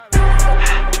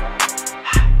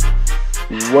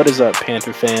What is up,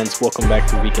 Panther fans? Welcome back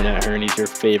to Weekend at Herney's, your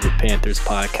favorite Panthers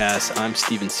podcast. I'm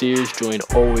Steven Sears, joined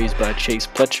always by Chase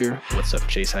Pletcher. What's up,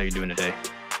 Chase? How you doing today?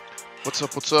 What's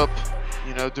up? What's up?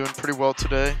 Doing pretty well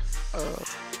today.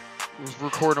 Was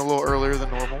recording a little earlier than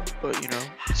normal, but it's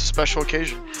a special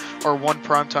occasion. Our one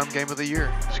primetime game of the year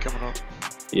is coming up.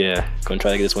 Yeah, going to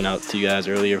try to get this one out to you guys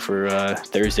earlier for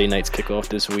Thursday night's kickoff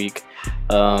this week.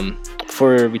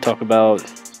 Before we talk about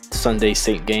Sunday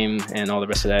Saint game and all the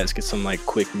rest of that, let's get some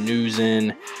quick news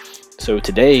in. So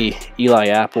today, Eli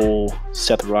Apple,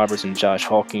 Seth Roberts, and Josh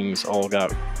Hawkins all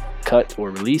got cut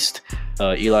or released.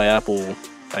 Eli Apple,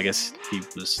 I guess he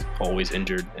was always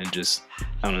injured and just,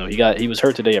 I don't know, he was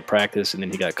hurt today at practice and then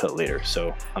he got cut later.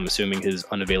 So I'm assuming his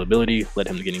unavailability led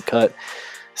him to getting cut.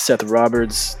 Seth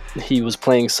Roberts, he was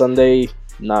playing Sunday,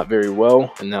 not very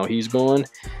well, and now he's gone.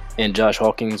 And Josh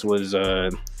Hawkins was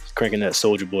cranking that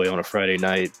Soldier Boy on a Friday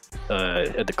night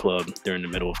at the club during the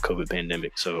middle of COVID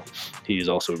pandemic. So he is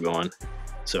also gone.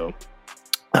 So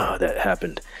that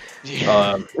happened.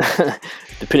 Yeah.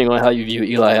 Depending on how you view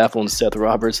Eli Apple and Seth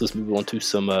Roberts, let's move on to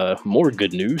some more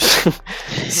good news.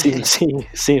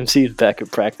 CMC is back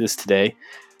at practice today.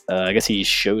 I guess he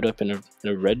showed up in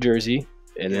a red jersey,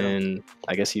 and then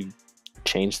I guess he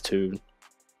changed to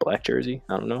black jersey.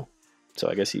 I don't know. So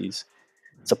I guess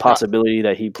it's a possibility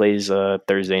that he plays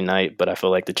Thursday night, but I feel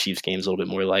like the Chiefs game is a little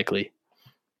bit more likely.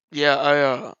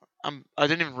 Yeah, I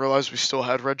didn't even realize we still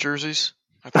had red jerseys.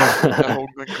 I thought that whole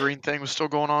green thing was still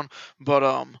going on,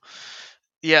 but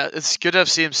yeah, it's good to have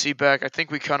CMC back. I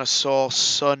think we kind of saw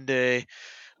Sunday.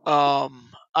 I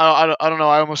don't know.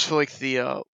 I almost feel like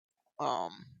the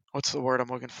what's the word I'm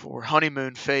looking for?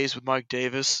 Honeymoon phase with Mike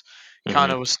Davis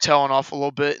kind of was tailing off a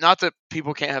little bit. Not that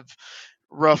people can't have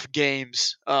rough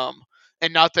games,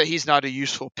 and not that he's not a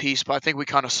useful piece, but I think we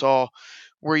kind of saw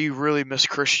where you really miss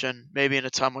Christian maybe in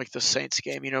a time like the Saints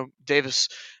game. Davis,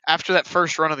 after that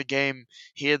first run of the game,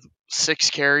 he had 6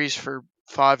 carries for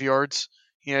 5 yards,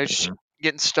 just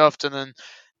getting stuffed, and then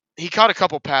he caught a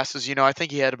couple passes. I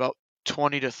think he had about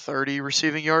 20 to 30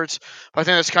 receiving yards. But I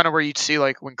think that's kind of where you'd see,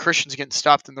 when Christian's getting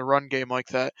stopped in the run game like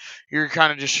that, you're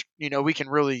kind of just, we can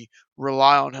really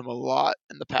rely on him a lot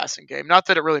in the passing game. Not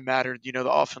that it really mattered,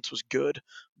 the offense was good,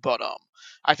 but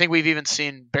I think we've even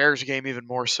seen Bears game even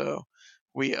more so.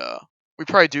 We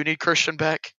probably do need Christian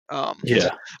back. Yeah.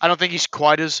 I don't think he's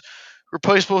quite as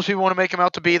replaceable as people want to make him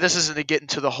out to be. This isn't to get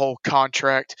into the whole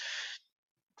contract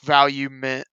value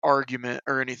argument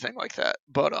or anything like that.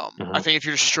 But I think if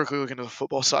you're just strictly looking at the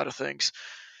football side of things,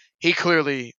 he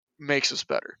clearly makes us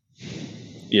better.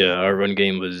 Yeah, our run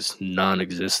game was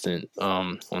non-existent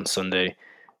on Sunday.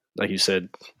 Like you said,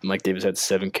 Mike Davis had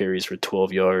 7 carries for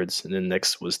 12 yards, and then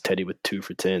next was Teddy with 2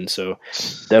 for 10. So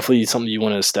definitely something you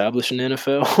want to establish in the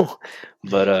NFL.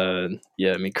 But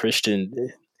yeah, I mean,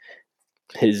 Christian,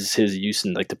 his use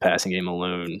in the passing game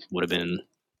alone would have been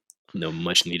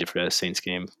much needed for that Saints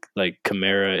game.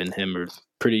 Kamara and him are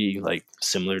pretty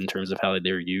similar in terms of how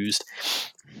they're used,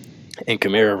 and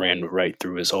Kamara ran right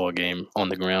through us all game on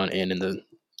the ground and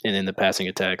in the passing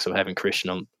attack. So having Christian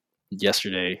on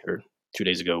yesterday or 2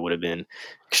 days ago would have been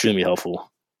extremely helpful.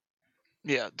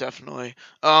 Yeah, definitely.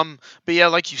 But yeah,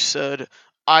 like you said,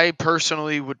 I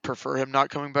personally would prefer him not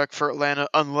coming back for Atlanta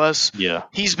unless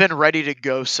he's been ready to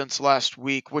go since last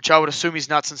week, which I would assume he's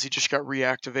not since he just got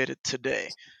reactivated today.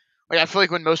 I feel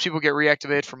like when most people get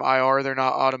reactivated from IR, they're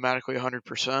not automatically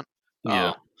 100%.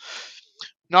 Yeah.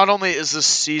 Not only is this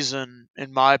season,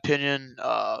 in my opinion,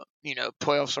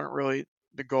 playoffs aren't really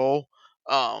the goal.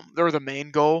 They're the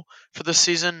main goal for this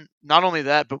season. Not only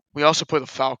that, but we also play the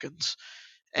Falcons.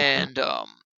 And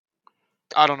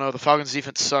I don't know, the Falcons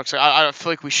defense sucks. I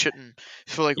feel like we shouldn't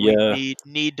feel like we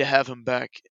need to have him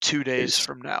back 2 days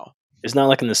from now. It's not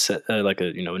like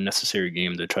a necessary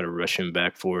game to try to rush him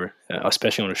back for,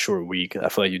 especially on a short week. I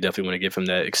feel like you definitely want to give him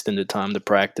that extended time to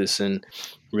practice and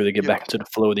really get back into the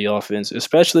flow of the offense,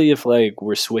 especially if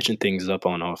we're switching things up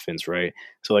on offense, right?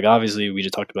 So obviously we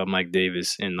just talked about Mike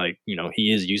Davis, and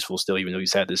he is useful still, even though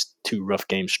he's had this 2 rough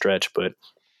game stretch. But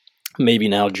maybe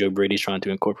now Joe Brady's trying to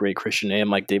incorporate Christian and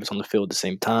Mike Davis on the field at the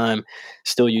same time.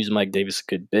 Still use Mike Davis a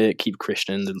good bit, keep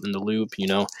Christian in the loop,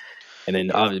 And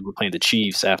then obviously we're playing the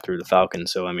Chiefs after the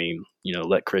Falcons, so I mean,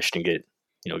 let Christian get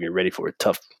ready for a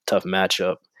tough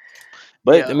matchup.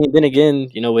 But I mean, then again,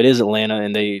 it is Atlanta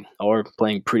and they are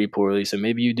playing pretty poorly, so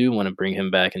maybe you do want to bring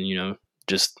him back and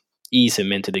just ease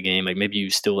him into the game. Maybe you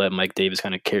still let Mike Davis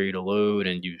kind of carry the load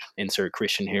and you insert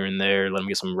Christian here and there, let him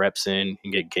get some reps in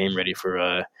and get game ready for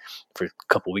a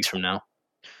couple weeks from now.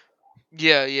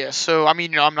 Yeah. So I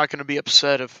mean, I'm not going to be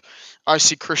upset if I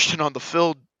see Christian on the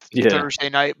field Yeah. Thursday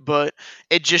night, but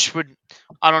it just would.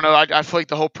 I don't know. I feel like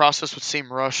the whole process would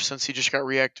seem rushed since he just got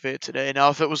reactivated today. Now,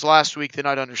 if it was last week, then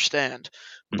I'd understand.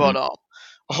 Hmm. But a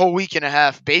whole week and a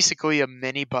half, basically a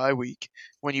mini bye week.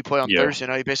 When you play on Yeah. Thursday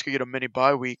night, you basically get a mini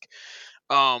bye week.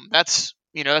 That's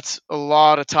that's a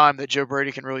lot of time that Joe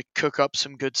Brady can really cook up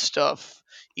some good stuff,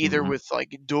 either Hmm. with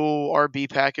like dual RB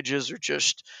packages or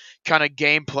just kind of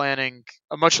game planning.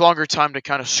 A much longer time to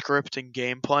kind of script and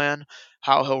game plan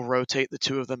how he'll rotate the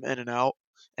two of them in and out,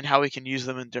 and how he can use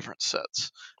them in different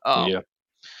sets. Um, Yeah.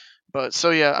 but so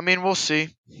yeah, I mean we'll see.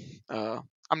 Uh,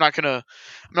 I'm not gonna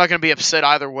be upset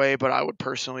either way, but I would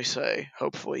personally say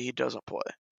hopefully he doesn't play.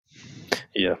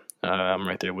 Yeah. I'm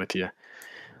right there with you.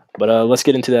 But let's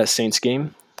get into that Saints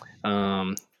game.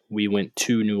 Um, we went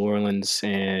to New Orleans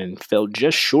and fell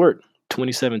just short,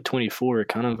 27-24,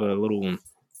 kind of a little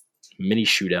mini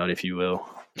shootout, if you will.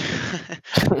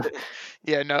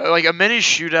 Yeah, no, like a mini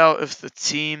shootout if the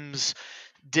teams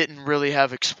didn't really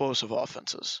have explosive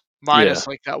offenses, Yeah. minus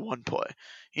like that one play.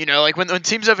 Like when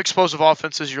teams have explosive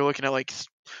offenses, you're looking at like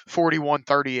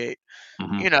 41-38.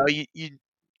 Hmm. You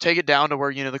take it down to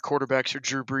where the quarterbacks are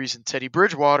Drew Brees and Teddy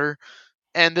Bridgewater,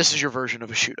 and this is your version of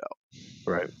a shootout.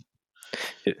 Right.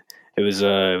 It, it was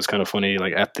kind of funny.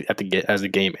 Like as the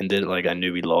game ended, like I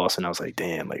knew we lost, and I was like,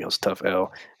 damn, like it was a tough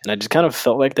L. And I just kind of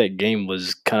felt like that game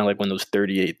was kind of like one of those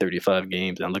 38-35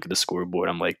 games. And I look at the scoreboard,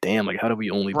 I'm like, damn, like how did we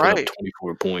only put up Right,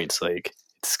 24 points? Like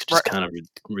it's right. just kind of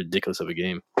ridiculous of a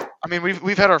game. I mean,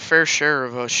 we've had our fair share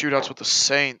of shootouts with the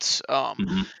Saints.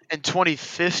 Hmm. In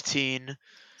 2015,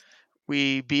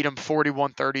 we beat them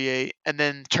 41-38, and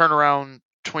then turn around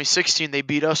 2016, they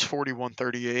beat us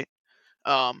 41-38.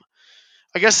 Um,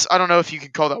 I guess I don't know if you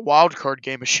could call that wild card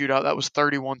game a shootout. That was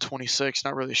 31-26,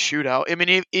 not really a shootout. I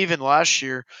mean, even last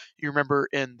year, you remember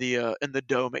in the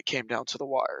dome, it came down to the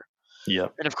wire, Yeah.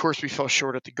 and of course we fell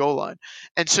short at the goal line.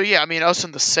 And so yeah, I mean, us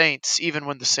and the Saints, even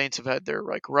when the Saints have had their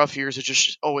like rough years, it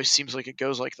just always seems like it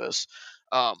goes like this.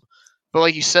 Um, but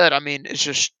like you said, I mean, it's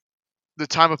just the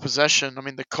time of possession. I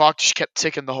mean, the clock just kept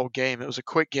ticking the whole game. It was a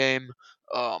quick game.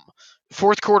 Um,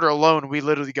 fourth quarter alone, we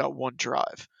literally got one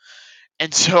drive.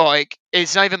 And so, like,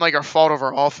 it's not even like our fault of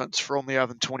our offense for only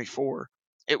having 24.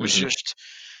 It was Hmm. just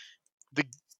the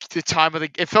the time of the.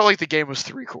 It felt like the game was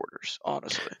three quarters,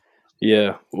 honestly.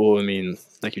 Yeah. Well, I mean,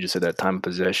 like you just said, that time of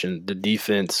possession, the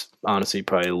defense honestly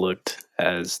probably looked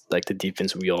as like the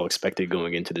defense we all expected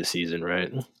going into the season,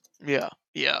 right? Yeah,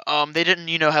 yeah. They didn't,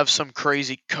 have some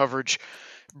crazy coverage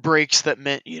breaks that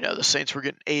meant, the Saints were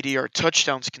getting 80-yard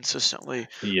touchdowns consistently.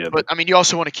 Yeah. But I mean, you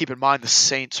also want to keep in mind the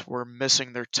Saints were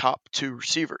missing their top two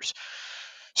receivers.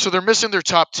 So they're missing their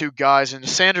top two guys, and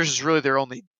Sanders is really their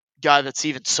only guy that's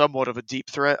even somewhat of a deep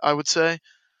threat, I would say,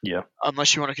 Yeah.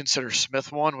 unless you want to consider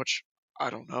Smith one, which I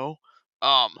don't know.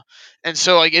 Um, and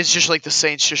so like it's just like the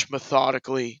Saints just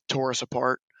methodically tore us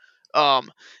apart. Um,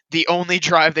 the only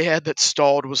drive they had that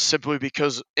stalled was simply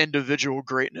because individual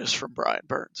greatness from Brian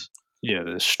Burns. Yeah,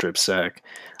 the strip sack.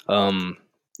 Um,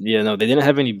 yeah, no, they didn't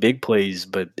have any big plays,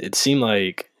 but it seemed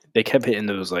like they kept hitting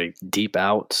those like deep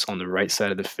outs on the right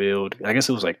side of the field. I guess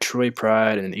it was like Troy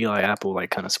Pride and Eli Apple like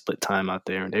kind of split time out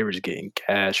there, and they were just getting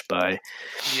gashed by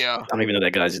Yeah, I don't even know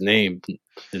that guy's name.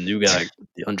 The new guy,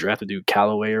 the undrafted dude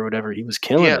Callaway or whatever, he was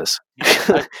killing yeah, us.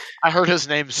 yeah. I heard his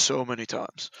name so many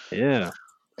times. Yeah,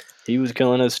 he was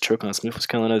killing us. Trocon Smith was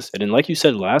killing us, and then like you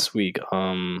said last week,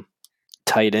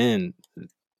 tight end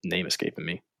name escaping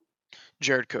me.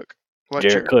 Jared Cook, let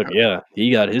Jared Jared Cook, Cook. yeah,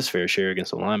 he got his fair share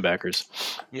against the linebackers.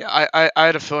 Yeah, I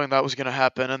had a feeling that was going to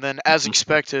happen, and then as Mhm.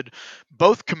 expected,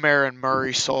 both Kamara and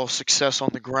Murray saw success on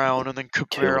the ground, and then Kamara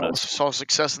Killed also us. saw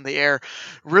success in the air.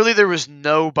 Really, there was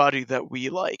nobody that we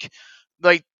like.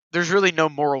 There's really no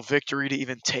moral victory to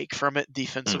even take from it Mhm.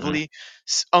 defensively,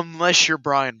 unless you're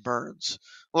Brian Burns.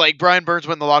 Like Brian Burns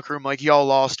went in the locker room like y'all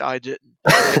lost, I didn't.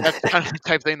 Like that's kind of the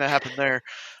type thing that happened there.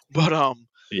 But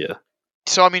Yeah.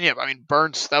 so I mean, yeah, I mean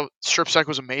Burns that strip sack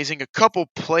was amazing. A couple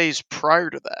plays prior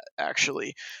to that,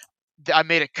 actually, I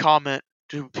made a comment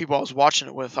to people I was watching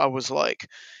it with. I was like,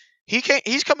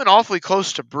 he's coming awfully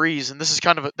close to Breeze, and this is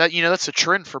kind of that's a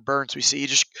trend for Burns. We see he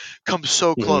just comes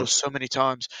so Mhm. close so many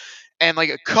times, and like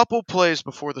a couple plays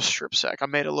before the strip sack, I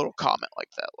made a little comment like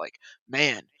that, like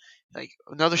man. Like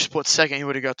another split second, he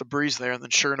would have got the Breeze there, and then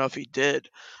sure enough, he did.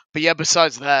 But yeah,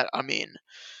 besides that, I mean,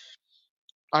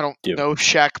 I don't Yep. know if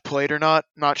Shaq played or not.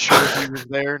 Not sure if he was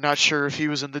there. Not sure if he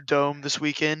was in the dome this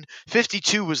weekend.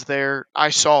 52 was there.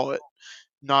 I saw it.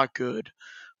 Not good.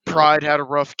 No, Pride had a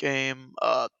rough game.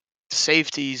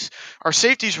 Safeties. Our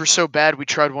safeties were so bad. We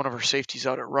tried one of our safeties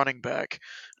out at running back.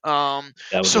 that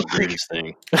was So the weirdest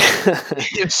thing.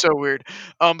 it's so weird.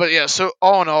 But yeah. So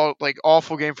all in all, like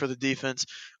awful game for the defense.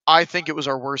 I think it was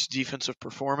our worst defensive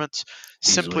performance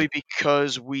easily. simply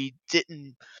because we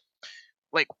didn't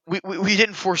we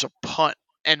didn't force a punt,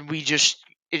 and it just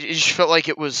felt like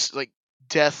it was like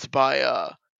death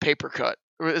by paper cut.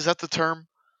 Is that the term?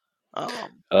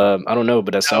 Um, I don't know,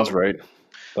 but that sounds no, right.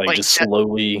 Like like just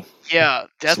slowly, yeah,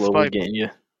 death slowly by getting you.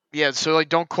 yeah. So like,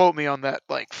 don't quote me on that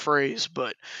like phrase,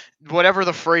 but whatever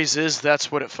the phrase is,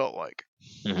 that's what it felt like.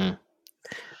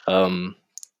 Hmm.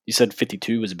 You said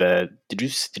 52 was bad. Did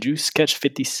you catch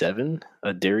 57?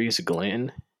 Darius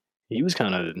Glenn. He was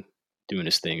kind of doing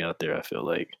his thing out there. I feel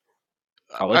like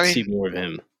I'd like I to see mean, more of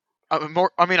him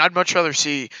I mean, I'd much rather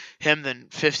see him than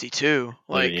 52. than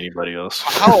Like, anybody else.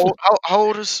 how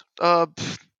old is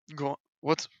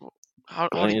what's how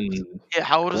do you Glenn yeah,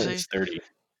 how old is Glenn he? is 30.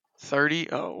 30?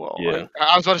 Oh, well, Yeah.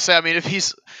 I was about to say, I mean, if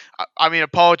he's I mean,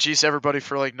 apologies to everybody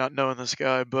for, like, not knowing this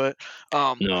guy, but, No,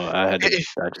 I had to. if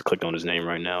I just clicked on his name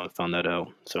right now and found that out.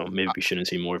 So maybe we shouldn't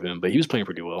see more of him, but he was playing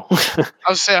pretty well. I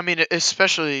would say, I mean,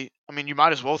 especially I mean, you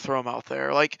might as well throw him out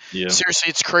there. Like, Yeah. seriously,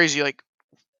 it's crazy, like,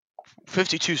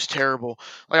 52 is terrible.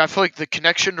 Like, I feel like the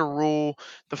connection to Rule,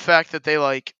 the fact that they,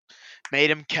 like, made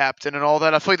him captain and all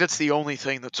that, I feel like that's the only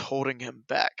thing that's holding him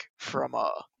back from,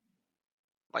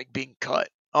 like, being cut,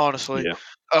 honestly. Yeah.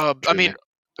 I True. mean,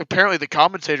 apparently the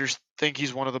commentators think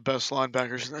he's one of the best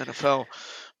linebackers in the NFL,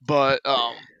 but,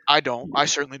 I don't. I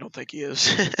certainly don't think he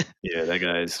is. Yeah, that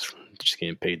guy's just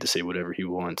getting paid to say whatever he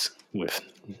wants with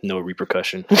no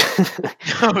repercussion.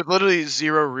 No, literally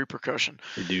 0 repercussion.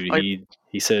 Dude, Like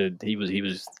he said he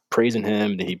was praising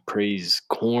him, then he praised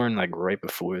Corn like right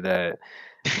before that.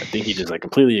 I think he just like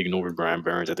completely ignored Brian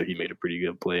Burns after he made a pretty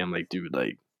good play. I'm like, dude,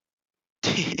 like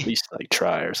at least like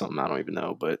try or something. I don't even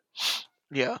know, but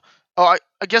Yeah. Oh,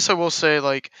 I guess I will say,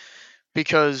 like,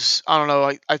 because, I don't know,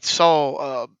 I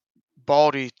saw,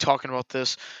 Baldy talking about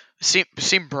this.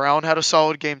 Seemed Brown had a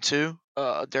solid game too,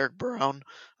 Derek Brown.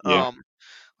 yeah,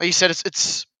 Like you said,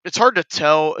 it's hard to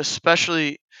tell,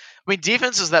 especially. I mean,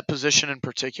 defense is that position in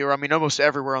particular. I mean, almost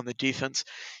everywhere on the defense.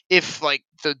 If like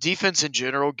the defense in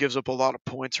general gives up a lot of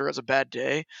points or has a bad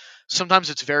day, sometimes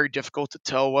it's very difficult to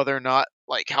tell whether or not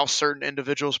like how certain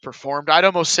individuals performed. I'd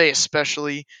almost say,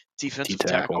 especially T defensive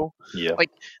tackle. tackle. Yeah, Like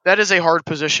that is a hard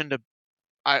position to.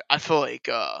 I feel like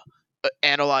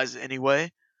analyze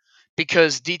anyway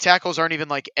because D tackles aren't even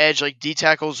like edge. Like D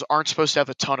tackles aren't supposed to have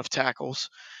a ton of tackles.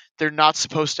 They're not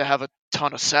supposed to have a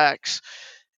ton of sacks.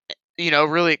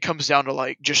 Really it comes down to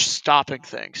like just stopping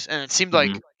things. And it seemed hmm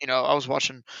like, I was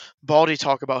watching Baldy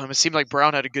talk about him. It seemed like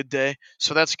Brown had a good day,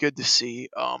 so that's good to see.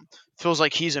 Feels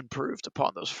like he's improved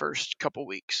upon those first couple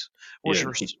weeks, which yeah.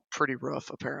 were pretty rough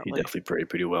He apparently. definitely played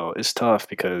pretty well. It's tough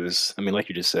because I mean, like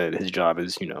you just said, his job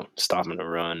is stopping the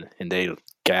run, and they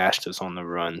gashed us on the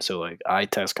run. So like eye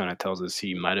test kind of tells us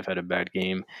he might have had a bad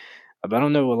game. But I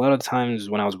don't know. A lot of times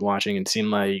when I was watching, it seemed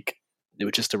like it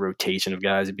was just a rotation of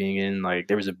guys being in. Like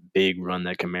there was a big run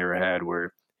that Kamara had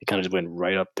where it kind of just went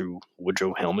right up through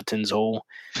Woodrow Helmton's hole.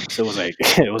 So it was like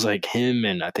it was like him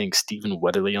and I think Stephen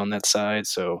Weatherly on that side.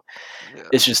 So Yeah.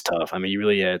 it's just tough. I mean, you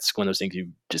really yeah, it's one of those things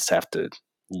you just have to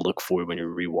look for when you're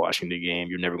rewatching the game.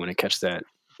 You're never going to catch that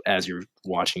as you're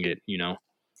watching it.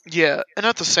 Yeah, and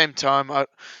at the same time,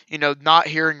 not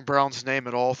hearing Brown's name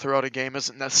at all throughout a game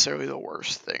isn't necessarily the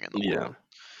worst thing in the Yeah, world.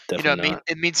 definitely not.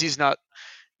 It means he's not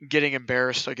getting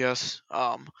embarrassed, I guess.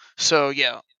 So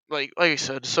yeah, like I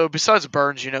said, so besides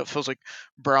Burns, it feels like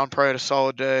Brown probably had a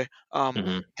solid day.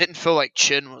 Hmm. Didn't feel like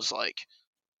Chin was like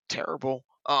terrible.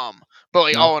 But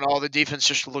like No, all in all, the defense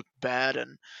just looked bad,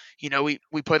 and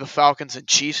we play the Falcons and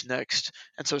Chiefs next,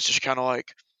 and so it's just kind of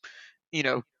like you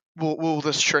know, will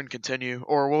this trend continue,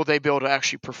 or will they be able to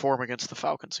actually perform against the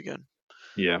Falcons again?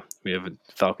 yeah, we have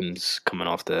Falcons coming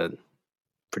off that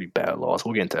pretty bad loss.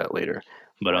 We'll get into that later.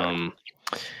 But Right.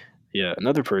 yeah,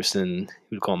 another person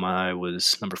who caught my eye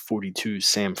was number 42,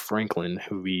 Sam Franklin,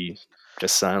 who we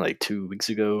just signed like 2 weeks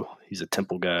ago. He's a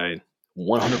Temple guy,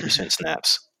 100%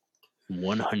 snaps,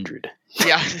 100.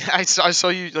 Yeah, I saw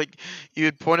you like you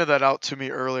had pointed that out to me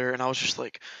earlier, and I was just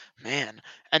like, man.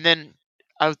 And then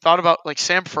I thought about like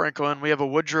Sam Franklin. We have a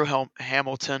Woodrow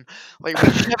Hamilton. Like we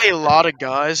just have a lot of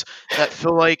guys that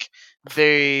feel like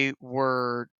they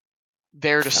were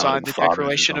there to sign Founding the fathers or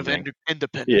Declaration of something.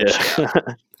 Independence. Yeah,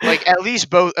 Yeah, like at least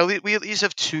both. We at least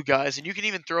have two guys, and you can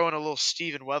even throw in a little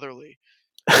Stephen Weatherly.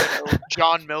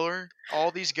 John Miller,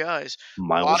 all these guys. A lot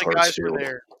Miles of guys were Hartsfield.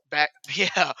 there back.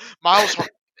 Yeah, Miles,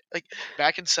 like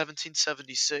back in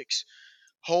 1776,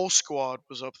 whole squad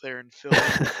was up there in Philly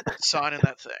signing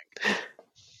that thing.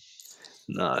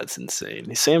 Nah, it's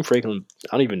insane. Sam Franklin,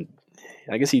 I don't even.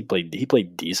 I guess he played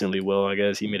decently well. I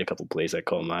guess he made a couple plays that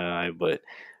caught my eye, but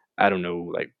I don't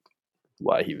know. Like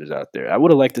why he was out there. I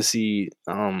would have liked to see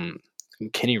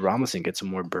Kenny Robinson get some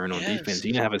more burn on defense. Yes.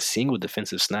 He didn't have a single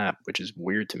defensive snap, which is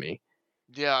weird to me.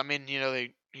 Yeah, I mean,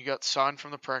 he got signed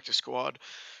from the practice squad.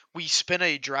 We spent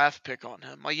a draft pick on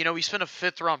him. Like, we spent a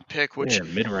fifth round pick, which Yeah,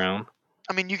 mid round.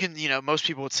 I mean, most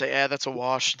people would say, "Yeah, that's a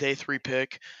wash, day 3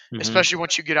 pick," Hmm. especially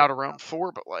once you get out of round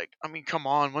 4, but, like, I mean, come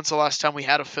on, when's the last time we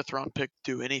had a 5th round pick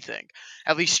do anything?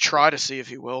 At least try to see if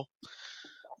he will.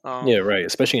 Yeah, Um, right.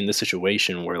 Especially in this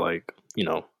situation where, like,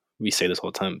 we say this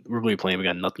all the time. We're really playing. We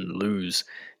got nothing to lose.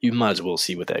 You might as well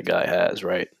see what that guy has,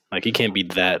 right? Like, he can't be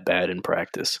that bad in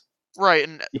practice. right,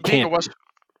 and He can't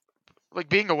be.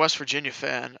 being a West Virginia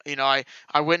fan, I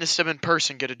witnessed him in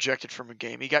person get ejected from a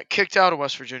game. He got kicked out of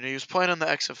West Virginia. He was playing in the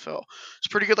XFL. It's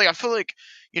pretty good. Like, I feel like,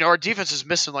 our defense is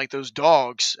missing, like, those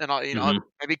dogs, and Hmm.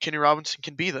 maybe Kenny Robinson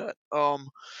can be that.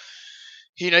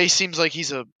 He seems like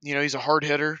he's a hard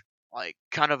hitter, like,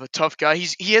 kind of a tough guy.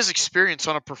 He has experience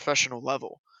on a professional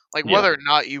level. Like, Yeah. whether or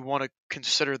not you want to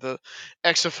consider the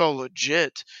XFL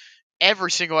legit,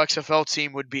 every single XFL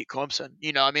team would beat Clemson.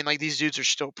 I mean, like, these dudes are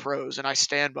still pros, and I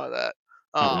stand by that.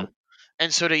 Hmm.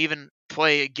 And so to even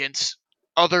play against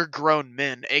other grown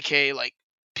men, aka like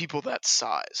people that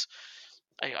size,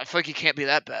 I feel like he can't be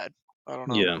that bad. I don't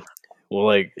know. Yeah. Well,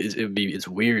 like, it's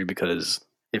weird because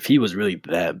if he was really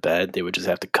that bad, they would just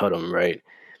have to cut him, right?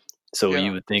 So Yeah,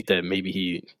 you would think that maybe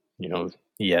he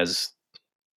has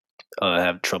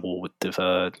have trouble with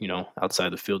the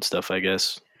outside the field stuff, I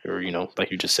guess, or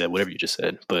like you just said, whatever you just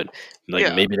said. But like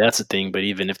yeah, maybe that's a thing. But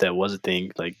even if that was a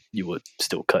thing, like you would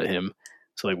still cut him.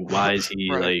 So like, why is he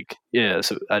right. like? Yeah.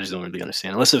 So I just don't really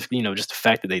understand. Unless if just the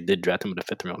fact that they did draft him with a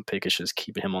fifth round pick, it's just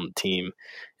keeping him on the team,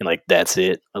 and like that's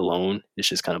it alone. It's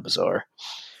just kind of bizarre.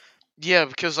 Yeah,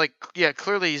 because yeah,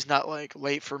 clearly he's not like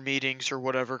late for meetings or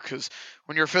whatever. Because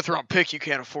when you're a 5th round pick, you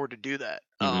can't afford to do that.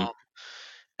 Hmm.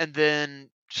 And then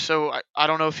so I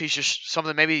don't know if he's just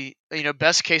something. Maybe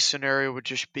best case scenario would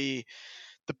just be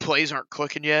the plays aren't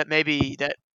clicking yet. Maybe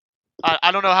that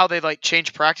I don't know how they like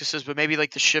change practices, but maybe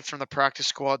like the shift from the practice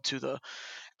squad to the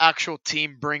actual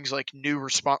team brings like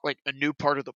like a new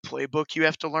part of the playbook you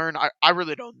have to learn. I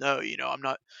really don't know.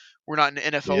 We're not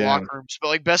in NFL Yeah. locker rooms, but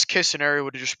like best case scenario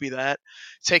would just be that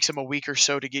it takes them a week or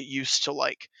so to get used to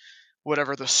like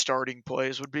whatever the starting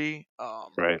plays would be.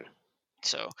 Right.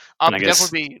 So I'll And I guess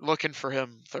definitely be looking for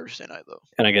him Thursday night though.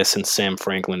 and I guess since Sam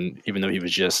Franklin, even though he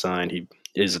was just signed, he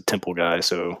is a Temple guy,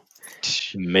 so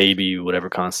maybe whatever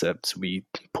concepts we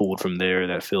pulled from there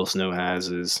that Phil Snow has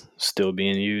is still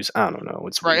being used. I don't know.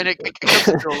 It's Right, and weird, it comes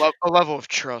but into a level of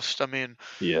trust. I mean,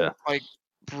 yeah, like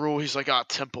Rule, he's like, ah,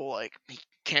 Temple, like he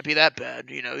can't be that bad.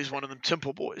 He's one of them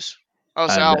Temple boys.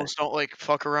 Us I, ne- Owls don't like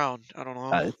fuck around. I don't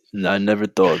know. I never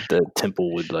thought that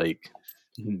Temple would like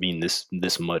mean this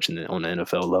much on the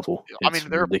NFL level. I It's mean,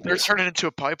 they're ridiculous. turning into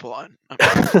a pipeline. I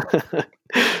mean,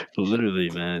 Literally,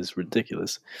 man, it's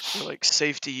ridiculous. they're like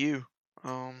safety you.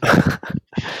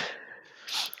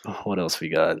 What else we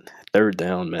got? Third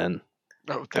down, man.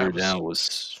 Oh, that Third was down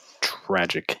was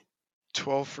tragic.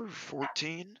 12 for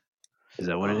 14. Is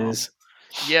that what it Um, is?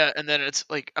 yeah, and then it's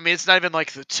like, I mean, it's not even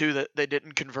like the two that they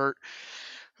didn't convert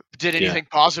did Yeah. anything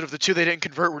positive. The two they didn't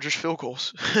convert were just field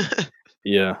goals.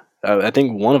 Yeah, I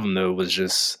think one of them though was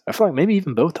just. I feel like maybe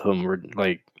even both of them were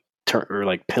like or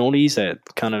like penalties that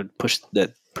kind of pushed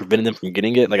that prevented them from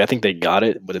getting it. Like I think they got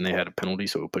it, but then they had a penalty,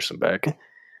 so it pushed them back.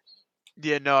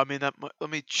 Yeah, no, I mean let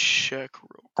me check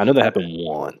real I know that quick. happened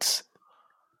once.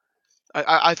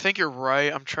 I think you're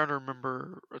right. I'm trying to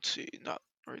remember. Let's see, not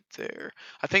right there.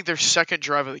 I think their second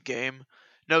drive of the game.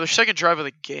 No, their second drive of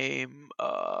the game.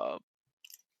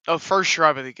 First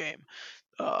drive of the game.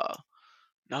 Uh,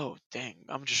 no, dang,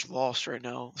 I'm just lost right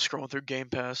now. Scrolling through Game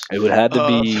Pass. It would have to Uh,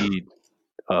 be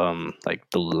like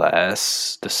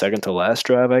the second to last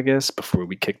drive, I guess, before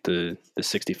we kicked the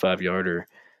 65 yarder,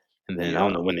 and then I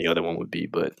don't yeah, know when the other one would be,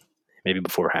 but maybe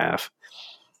before half.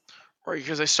 right,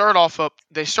 because they start off up.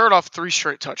 They start off 3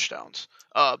 straight touchdowns.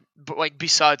 But like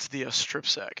besides the strip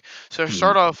sack, so they Mhm.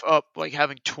 start off up like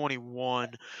having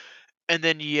 21, and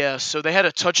then yeah, so they had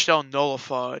a touchdown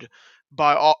nullified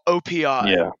by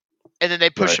OPI, Yeah, and then they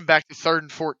pushed right. him back to 3rd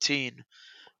and 14,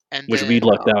 and Which we then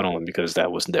lucked out on because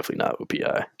that was definitely not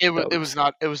OPI. That was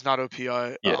it was not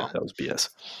OPI. yeah, that was BS.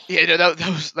 Yeah, no,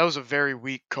 that was a very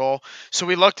weak call. So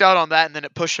we lucked out on that, and then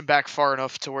it pushed them back far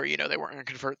enough to where they weren't going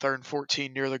to convert 3rd and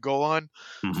 14 near the goal line.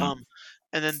 Hmm. Um,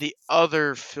 and then the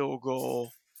other field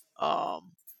goal,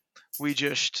 um, we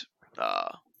just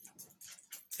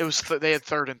they had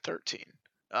 3rd and 13.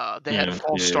 They had a Mm,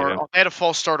 false start. yeah, They had a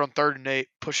false start on 3rd and 8,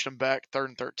 pushed them back 3rd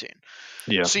and 13.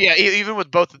 yeah, So yeah, even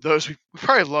with both of those, we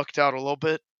probably lucked out a little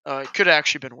bit. It could have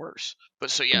actually been worse. But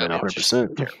so I yeah, I mean, mean, it was just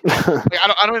 100%. terrible. Like,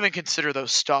 I don't even consider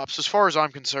those stops. As far as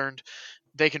I'm concerned,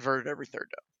 they converted every third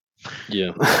down.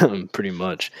 Yeah, pretty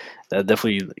much. That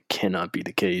definitely cannot be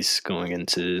the case going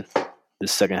into the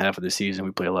second half of the season.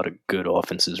 We play a lot of good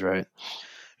offenses, right?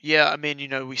 Yeah, I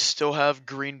mean, we still have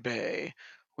Green Bay.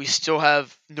 We still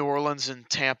have New Orleans and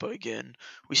Tampa again.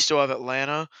 We still have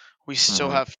Atlanta. We still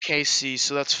Hmm. have KC,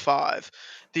 so that's five.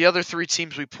 The other three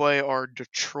teams we play are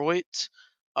Detroit,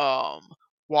 um,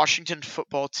 Washington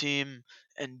football team,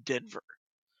 and Denver.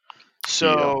 Yeah.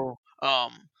 So,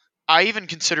 I even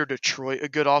consider Detroit a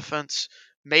good offense.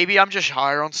 Maybe I'm just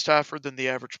higher on Stafford than the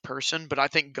average person, but I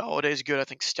think Galladay's good. I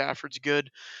think Stafford's good.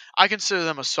 I consider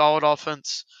them a solid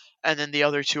offense, and then the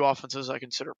other two offenses I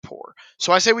consider poor.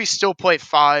 So I say we still play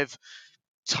five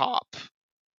top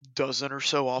dozen or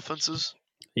so offenses.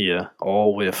 Yeah.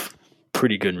 All with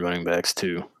pretty good running backs,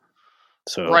 too.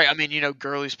 So, Right. I mean,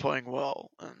 Gurley's playing well,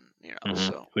 and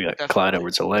so we got Clyde definitely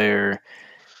Edwards-Helaire.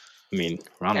 I mean,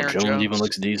 Ronald Aaron Jones even Jones.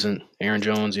 looks decent. Aaron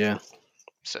Jones, yeah.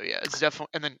 So yeah, it's definitely,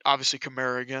 and then obviously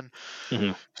Kamara again.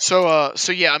 Hmm. So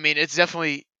yeah, I mean, it's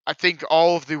definitely. I think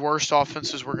all of the worst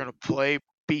offenses we're gonna play,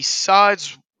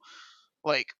 besides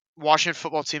like Washington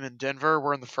football team in Denver,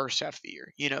 were in the first half of the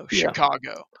year. Yeah.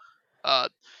 Chicago, uh,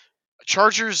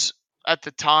 Chargers. At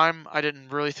the time, I didn't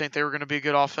really think they were going to be a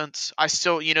good offense. I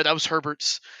still, that was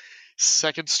Herbert's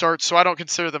second start, so I don't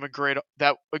consider them a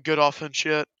good offense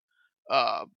yet.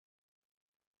 Uh,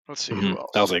 let's see who That was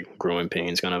else. like growing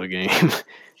pains kind of a game. Got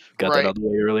that Right. out of the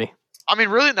way early. I mean,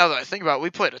 really, now that I think about it,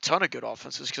 we played a ton of good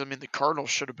offenses because I mean the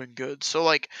Cardinals should have been good. So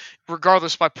like,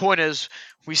 regardless, my point is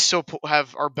we still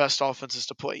have our best offenses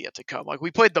to play yet to come. Like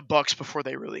we played the Bucks before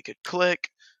they really could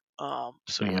click.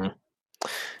 So yeah, Hmm.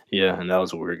 Yeah, and that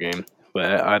was a weird game.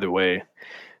 But either way,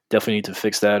 definitely need to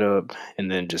fix that up. And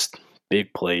then just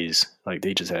big plays. Like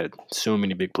they just had so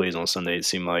many big plays on Sunday. It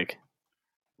seemed like.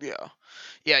 yeah,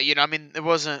 yeah. I mean, it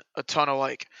wasn't a ton of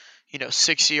like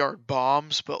 60-yard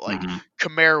bombs, but like Hmm.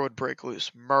 Kamara would break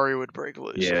loose, Murray would break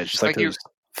loose. Yeah, just like Like those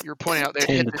you're pointing out, they'd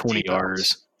 10 hit to the 20 deep outs.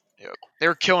 yarders. Yep. They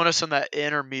were killing us in that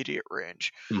intermediate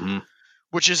range, Hmm.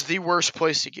 which is the worst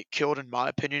place to get killed, in my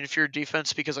opinion, if you're a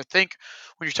defense. Because I think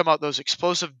when you're talking about those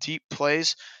explosive deep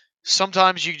plays,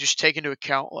 sometimes you just take into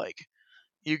account like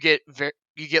you get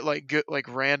like good like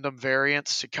random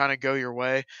variants to kind of go your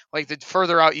way. Like the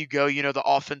further out you go, the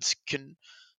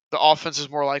offense is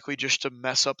more likely just to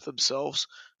mess up themselves,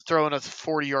 throwing a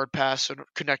 40-yard pass and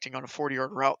connecting on a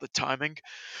 40-yard route. The timing,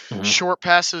 Hmm. short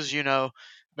passes,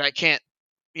 that can't,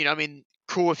 I mean,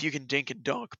 cool if you can dink and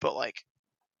dunk, but like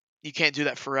you can't do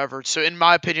that forever. So, in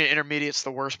my opinion, intermediate's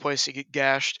the worst place to get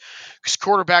gashed because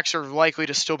quarterbacks are likely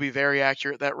to still be very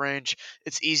accurate at that range.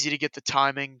 It's easy to get the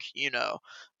timing,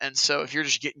 and so if you're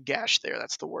just getting gashed there,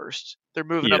 that's the worst. They're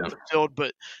moving up Yeah. the field,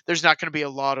 but there's not going to be a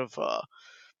lot of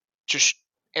just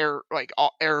error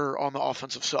on the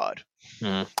offensive side.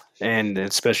 Hmm. And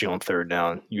especially on third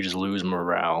down, you just lose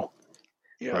morale,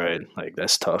 Yeah. right? Like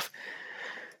that's tough.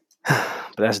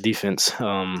 But that's defense.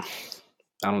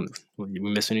 I don't. Did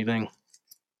we miss anything?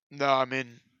 No, I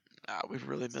mean, nah, we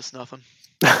really missed nothing.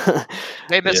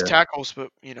 They missed Yeah. tackles, but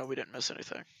we didn't miss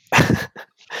anything.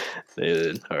 They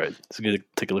did. All right. It's good to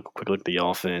take a quick look at the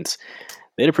offense.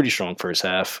 They had a pretty strong first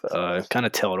half. Kind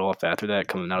of tailed off after that,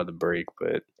 coming out of the break.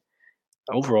 But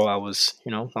overall, I was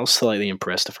slightly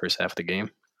impressed the first half of the game.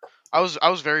 I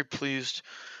was very pleased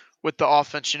with the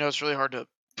offense. It's really hard to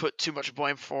put too much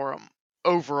blame for them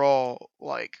overall,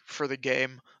 like for the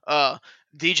game.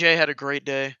 DJ had a great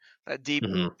day. That deep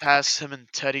Hmm. pass him and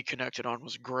Teddy connected on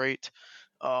was great.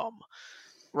 Um,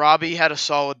 Robbie had a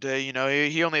solid day.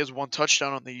 He only has one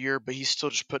touchdown on the year, but he's still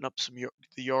just putting up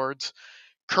the yards.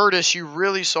 Curtis, you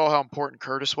really saw how important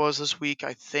Curtis was this week.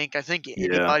 I think Yeah.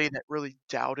 anybody that really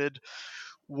doubted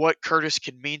what Curtis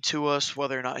can mean to us,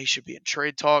 whether or not he should be in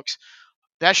trade talks,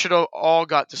 that should all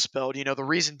got dispelled. The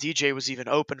reason DJ was even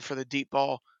open for the deep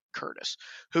ball, Curtis.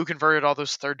 Who converted all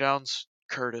those third downs?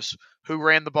 Curtis. Who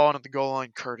ran the ball into the goal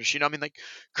line? Curtis. I mean, like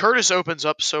Curtis opens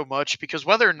up so much because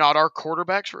whether or not our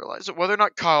quarterbacks realize it, whether or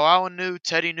not Kyle Allen knew,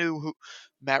 Teddy knew,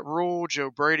 Matt Rule, Joe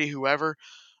Brady, whoever,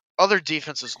 other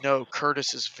defenses know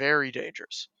Curtis is very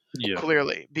dangerous. Yeah.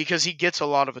 Clearly, because he gets a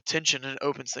lot of attention and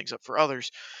opens things up for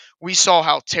others. We saw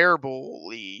how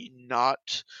terribly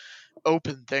not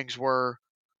open things were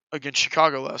against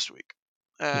Chicago last week.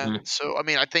 Hmm. And so, I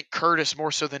mean, I think Curtis,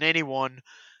 more so than anyone,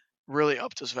 really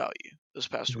upped his value this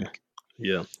past Yeah. week.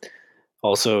 Yeah.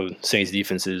 Also, Saints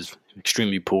defense is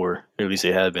extremely poor. Or at least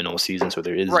they have been all season. So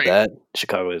there is Right. that.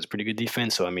 Chicago has pretty good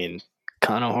defense. So I mean,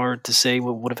 kind of hard to say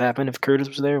what would have happened if Curtis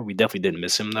was there. We definitely didn't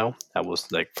miss him though. That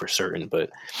was like for certain. But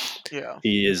Yeah.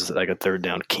 he is like a third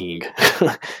down king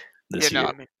Yeah, this no, year.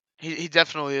 I mean, he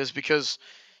definitely is because,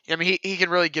 I mean, he can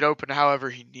really get open however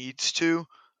he needs to.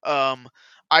 Um,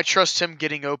 I trust him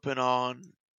getting open on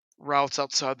routes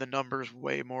outside the numbers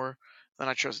way more than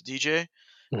I trust DJ.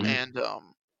 Hmm. And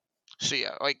so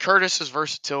yeah, like Curtis's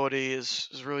versatility is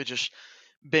really just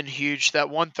been huge. That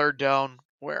one third down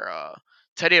where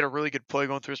Teddy had a really good play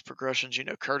going through his progressions. You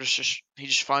know, Curtis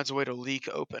just finds a way to leak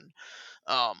open.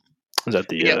 Um, Was that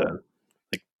but yeah,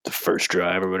 the first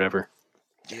drive or whatever?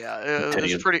 yeah, it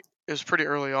Teddy. was pretty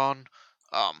early on.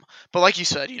 But like you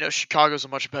said, you know, Chicago's a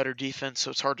much better defense,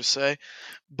 so it's hard to say.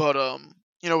 But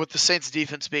you know, with the Saints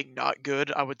defense being not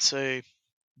good, I would say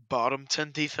bottom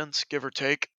 10 defense, give or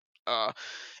take. Uh,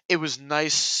 it was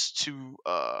nice to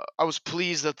I was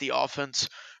pleased that the offense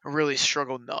really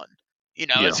struggled none. You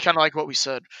know, Yeah, it's kind of like what we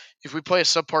said. If we play a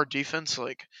subpar defense,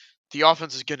 like the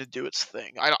offense is going to do its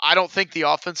thing. I don't think the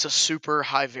offense is super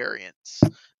high variance.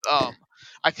 Um,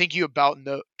 I think you about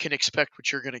can expect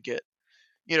what you're going to get.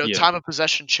 You know, yeah, time of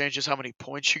possession changes how many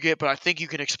points you get, but I think you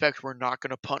can expect we're not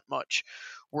going to punt much.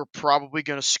 We're probably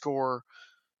going to score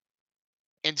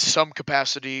in some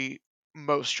capacity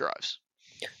most drives.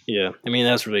 yeah. I mean,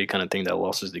 that's really the kind of thing that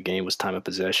losses the game was time of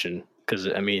possession. Because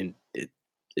I mean,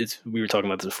 it's we were talking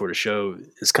about this before the show.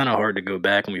 It's kind of hard to go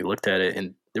back and we looked at it,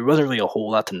 and there wasn't really a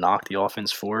whole lot to knock the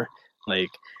offense for. Like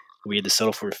we had to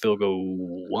settle for a field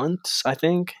goal once, I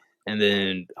think, and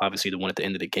then obviously the one at the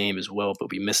end of the game as well.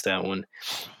 But we missed that one.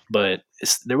 But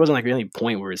there wasn't like any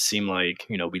point where it seemed like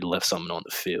we left something on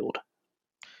the field.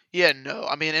 Yeah, no.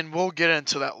 I mean, and we'll get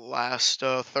into that last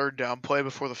third down play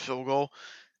before the field goal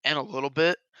in a little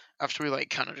bit after we like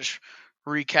kind of just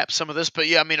recap some of this. But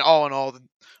yeah, I mean, all in all, the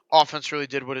offense really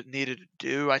did what it needed to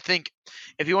do. I think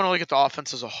if you want to look at the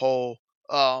offense as a whole,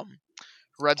 um,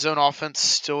 red zone offense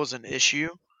still is an issue.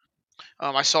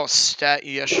 I saw a stat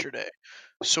yesterday.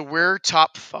 So we're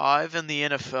top 5 in the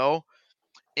NFL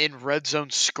in red zone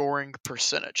scoring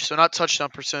percentage. So not touchdown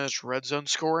percentage, red zone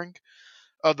scoring.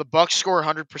 The Bucks score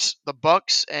 100%. The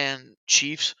Bucks and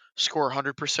Chiefs score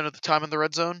 100% of the time in the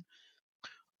red zone.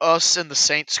 Us and the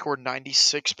Saints score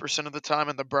 96% of the time,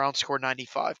 and the Browns score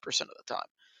 95% of the time.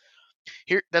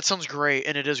 Here, that sounds great,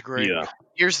 and it is great. Yeah.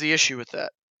 Here's the issue with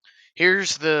that.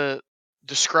 Here's the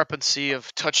discrepancy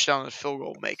of touchdown and field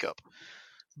goal makeup.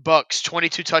 Bucks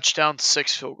 22 touchdowns,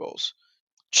 6 field goals.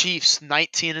 Chiefs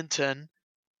 19 and 10.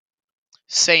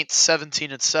 Saints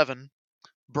 17 and 7.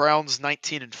 Browns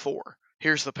 19 and 4.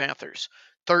 Here's the Panthers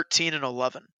 13 and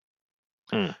 11.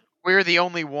 Hmm. We're the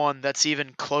only one that's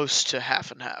even close to half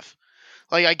and half.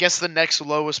 Like I guess the next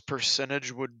lowest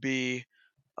percentage would be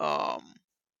um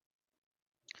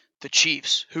the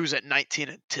Chiefs, who's at 19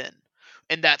 and 10.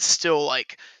 And that's still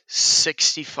like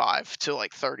 65 to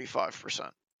like 35%.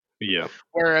 Yeah.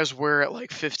 Whereas we're at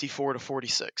like 54 to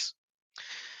 46.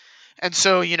 And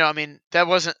so, you know, I mean, that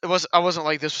wasn't it was I wasn't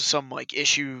like this was some like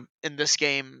issue in this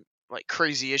game, like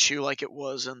crazy issue like it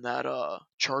was in that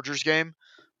Chargers game.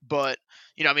 But,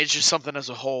 you know, I mean it's just something as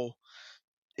a whole,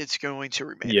 it's going to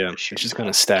remain an Yeah. issue. It's just kind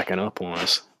of stacking up on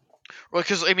us. Well,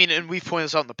 because I mean, and we've pointed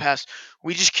this out in the past,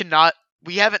 we just cannot.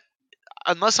 We haven't,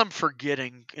 unless I'm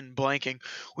forgetting and blanking.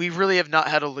 We really have not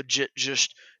had a legit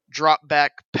just drop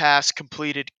back pass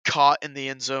completed, caught in the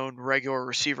end zone, regular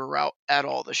receiver route at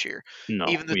all this year. No,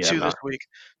 Even the we have two this not. week,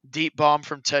 deep bomb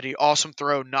from Teddy, awesome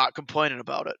throw, not complaining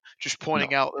about it, just No.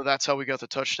 pointing out that that's how we got the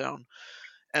touchdown.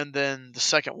 And then the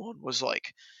second one was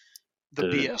like the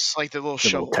The BS, like the little the little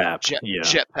shovel tap. Yeah.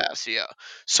 jet pass, yeah.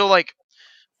 So like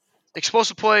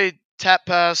explosive play, tap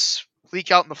pass, leak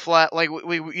out in the flat. Like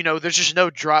you know, there's just no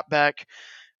drop back.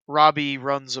 Robbie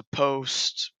runs a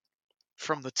post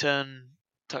from the 10,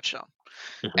 touchdown,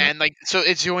 Hmm. and like so,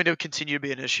 it's going to continue to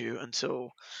be an issue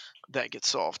until that gets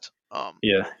solved.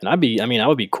 Yeah. And I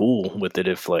would be cool with it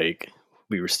if like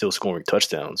we were still scoring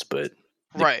touchdowns, but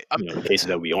Right, the cases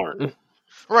that we aren't.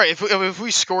 right. If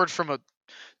we scored from a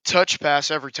touch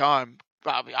pass every time,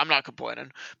 I'm not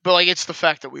complaining. But like, it's the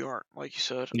fact that we aren't, like you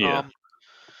said. Yeah.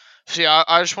 So yeah,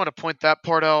 I just want to point that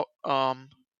part out. Let's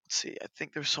see. I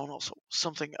think there's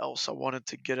something else I wanted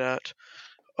to get at.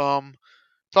 Um,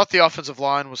 thought the offensive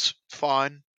line was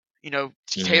fine. You know,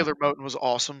 Hmm. Taylor Moton was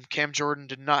awesome. Cam Jordan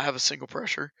did not have a single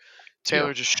pressure. Yeah.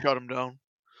 Taylor just shut him down.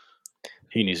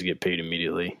 He needs to get paid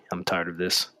immediately. I'm tired of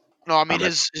this. No, I mean I'm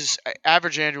at his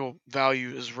average annual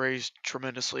value is raised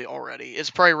tremendously already. It's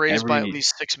probably raised by at every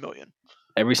least 6 million.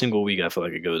 every single week. I feel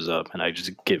like it goes up, and I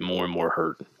just get more and more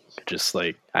hurt. Just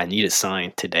like I need it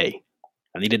signed today.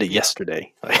 I needed it Yeah,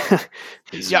 yesterday. Like,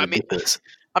 this is yeah. I mean, ridiculous.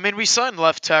 I mean, we signed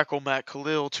left tackle Matt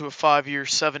Khalil to a 5-year,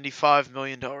 $75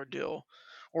 million deal,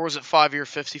 or was it 5-year,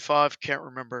 55? Can't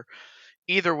remember.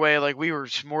 Either way, like we were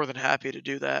more than happy to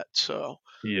do that. So,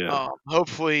 Yeah.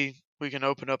 hopefully, we can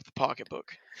open up the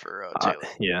pocketbook for Taylor.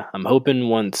 Yeah, I'm hoping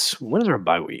once when is our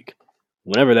bye week?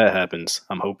 Whenever that happens,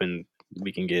 I'm hoping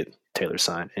we can get Taylor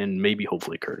signed and maybe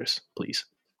hopefully Curtis, please.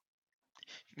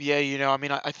 Yeah, I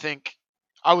mean, I think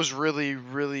I was really,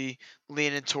 really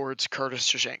leaning towards Curtis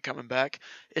just ain't coming back,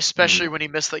 especially Mhm. when he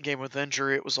missed that game with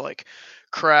injury. It was like,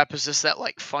 crap, is this that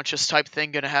like Funchess type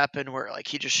thing going to happen where like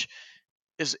he just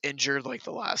is injured like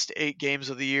the last 8 games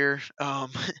of the year,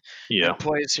 Yeah. and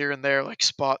plays here and there like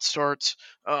spot starts.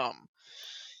 Um,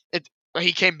 it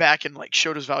he came back and like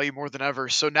showed his value more than ever.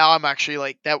 So now I'm actually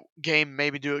like that game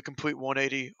made me do a complete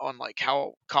 180 on like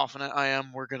how confident I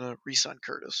am we're gonna re-sign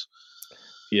Curtis.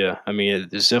 Yeah, I mean,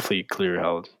 it's definitely clear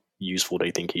how useful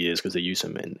they think he is because they use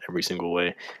him in every single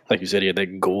way. Like you said, he had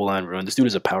that goal line run. This dude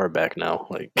is a power back now.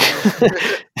 Like,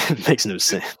 it makes no As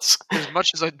sense. as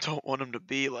much as I don't want him to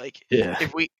be, like, Yeah,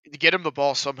 if we get him the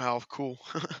ball somehow, cool.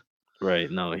 right.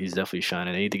 No, he's definitely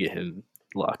shining. They need to get him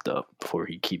locked up before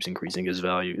he keeps increasing his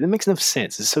value. It makes no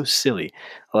sense. It's so silly.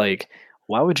 Like,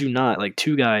 why would you not like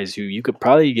two guys who you could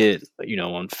probably get,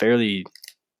 on fairly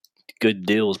good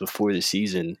deals before the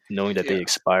season, knowing that they Yeah.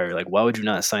 expire. Like, why would you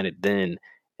not sign it then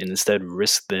and instead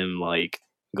risk them like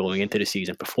going into the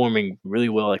season performing really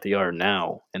well like they are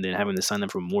now, and then having to sign them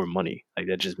for more money? Like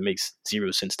that just makes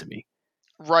zero sense to me.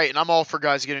 Right, and I'm all for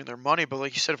guys getting their money, but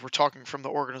like you said, if we're talking from the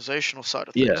organizational side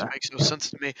of things, it Yeah. makes no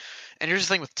sense to me. And here's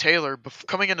the thing with Taylor,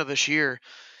 coming into this year,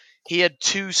 he had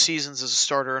 2 seasons as a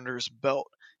starter under his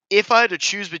belt. If I had to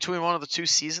choose between one of the 2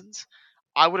 seasons,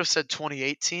 I would have said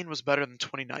 2018 was better than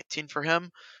 2019 for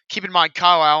him. Keep in mind,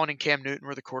 Kyle Allen and Cam Newton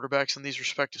were the quarterbacks in these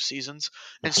respective seasons,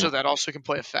 and so Mhm. that also can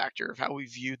play a factor of how we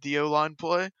viewed the O-line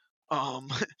play. Um,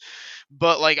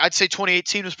 but like I'd say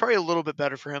 2018 was probably a little bit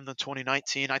better for him than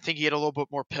 2019. I think he had a little bit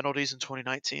more penalties in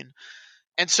 2019.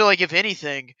 And so, like, if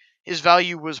anything, his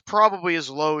value was probably as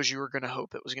low as you were going to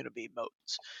hope it was going to be.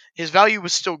 Moten's. His value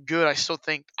was still good. I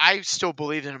still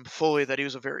believed in him fully that he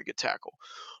was a very good tackle.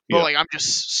 But Yeah. like, I'm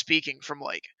just speaking from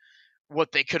like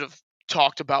what they could have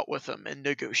talked about with him in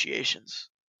negotiations.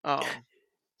 Um,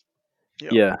 yeah,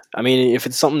 Yeah. I mean, if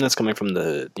it's something that's coming from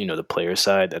the player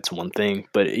side, that's one thing.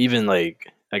 But even like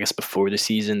I guess before the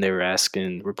season, they were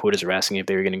asking reporters were asking if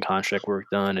they were getting contract work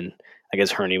done, and I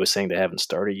guess Herney was saying they haven't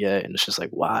started yet, and it's just like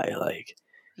why? Like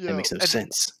that yeah, makes no and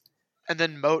sense.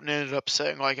 then Moten ended up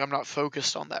saying like I'm not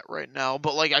focused on that right now.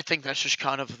 But like, I think that's just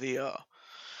kind of the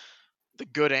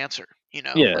good answer,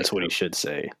 Yeah, like that's what he should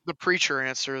say. the preacher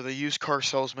answer, the used car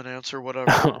salesman answer,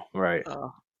 whatever. Right. Uh,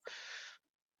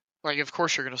 Like, of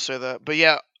course you're gonna say that, but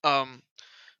yeah,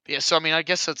 yeah. So I mean, I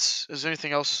guess that's. Is there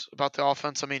anything else about the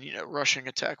offense? I mean, rushing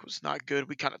attack was not good.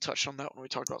 We kind of touched on that when we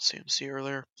talked about CMC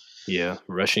earlier. Yeah,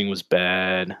 rushing was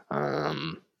bad.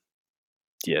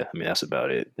 Yeah, I mean that's about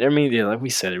it. I mean, yeah, like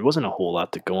we said, there wasn't a whole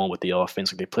lot to go on with the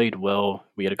offense. Like they played well.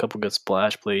 We had a couple good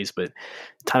splash plays, but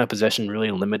time of possession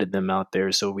really limited them out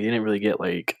there. So we didn't really get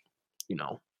like, you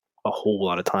know, a whole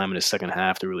lot of time in the second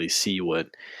half to really see what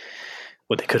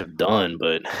they could have done.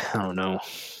 But I don't know.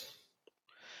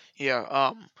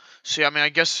 Yeah. So yeah, I mean, I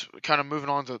guess kind of moving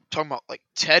on to talking about like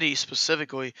Teddy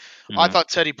specifically. I Hmm. thought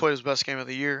Teddy played his best game of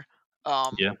the year.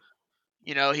 Um,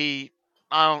 Yeah, he.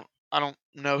 I don't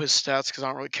know his stats because I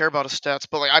don't really care about his stats,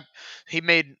 but like he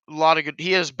made a lot of good.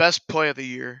 He had his best play of the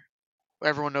year.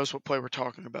 Everyone knows what play we're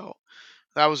talking about.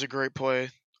 That was a great play.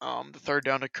 The third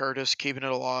down to Curtis, keeping it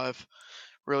alive,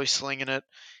 really slinging it.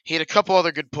 He had a couple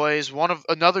other good plays. One of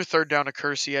another third down to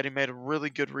Curtis he made a really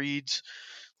good reads,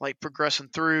 like progressing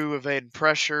through, evading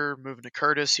pressure, moving to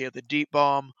Curtis. He had the deep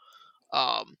bomb.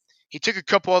 He took a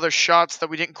couple other shots that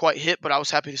we didn't quite hit, but I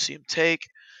was happy to see him take.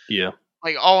 yeah.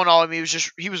 Like all in all, I mean,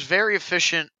 he was very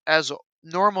efficient as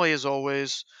normally as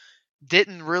always.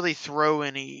 Didn't really throw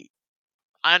any.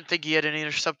 I don't think he had any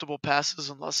interceptable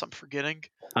passes, unless I'm forgetting.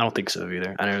 I don't think so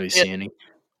either. I didn't really He see any.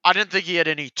 I didn't think he had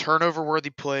any turnover worthy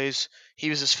plays.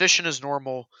 He was as efficient as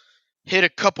normal. Hit a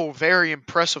couple very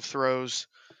impressive throws.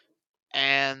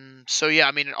 And so yeah,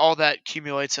 I mean all that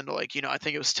accumulates into like, I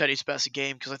think it was Teddy's best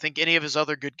game because I think any of his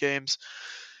other good games,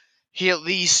 he at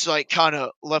least like kind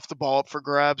of left the ball up for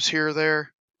grabs here or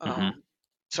there. Hmm.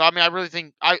 So I mean I really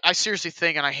think I seriously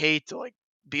think, and I hate to like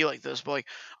be like this, but like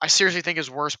I seriously think his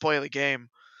worst play of the game,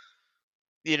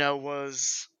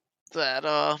 was that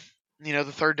the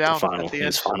third The down at final, the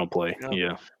his end. final play. You know.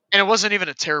 Yeah. And it wasn't even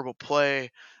a terrible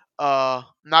play.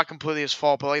 Not completely his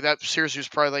fault, but like that seriously was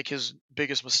probably like his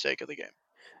biggest mistake of the game.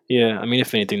 Yeah, I mean,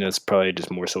 if anything, that's probably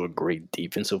just more so a great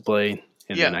defensive play.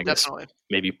 and then Yeah, I guess definitely.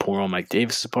 maybe poor on Mike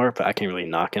Davis's part, but I can't really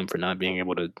knock him for not being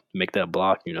able to make that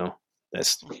block.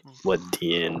 That's Mhm. what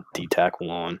D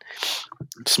tackle on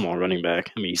small running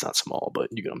back. I mean, he's not small, but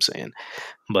you get what I'm saying.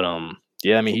 But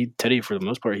yeah, I mean, Teddy for the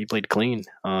most part he played clean.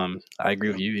 I agree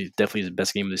Yeah, with you. He's definitely his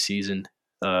best game of the season.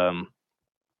 Um,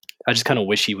 I just kind of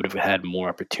wish he would have had more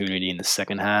opportunity in the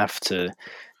second half to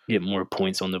get more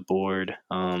points on the board.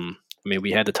 I mean,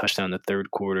 we had the touchdown in the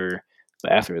third quarter,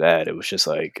 but after that, it was just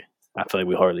like I feel like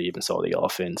we hardly even saw the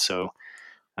offense. So,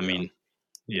 I yeah. mean,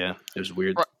 yeah, it was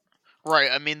weird. Right,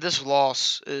 right. I mean, this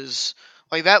loss is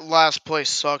like that last play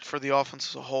sucked for the offense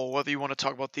as a whole. Whether you want to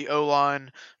talk about the O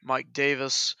line, Mike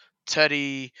Davis,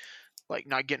 Teddy, like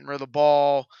not getting rid of the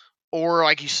ball, or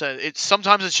like you said, it's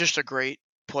just a great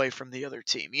play from the other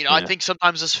team. I Yeah, think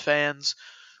sometimes as fans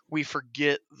we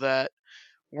forget that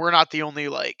we're not the only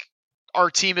our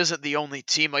team isn't the only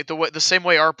team. Like the same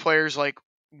way our players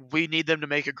we need them to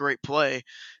make a great play.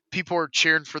 People are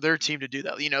cheering for their team to do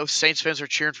that. Saints fans are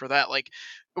cheering for that. Like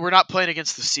we're not playing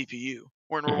against the CPU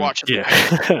when we're watching the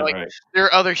yeah, game. Like right. there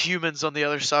are other humans on the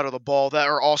other side of the ball that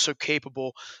are also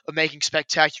capable of making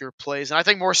spectacular plays. And I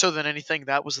think more so than anything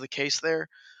that was the case there.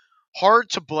 Hard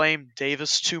to blame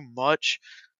Davis too much.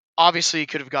 Obviously, he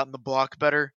could have gotten the block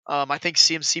better. I think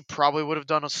CMC probably would have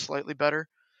done a slightly better,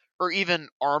 or even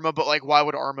Arma. But why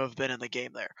would Arma have been in the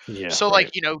game there? Yeah, So, right.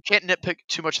 can't nitpick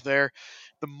too much there.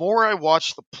 The more I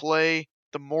watch the play,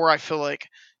 the more I feel like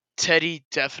Teddy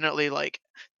definitely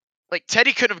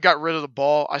Teddy couldn't have got rid of the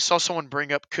ball. I saw someone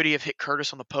bring up, could he have hit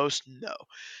Curtis on the post? No,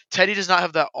 Teddy does not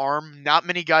have that arm. Not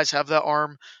many guys have that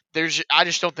arm. I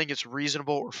just don't think it's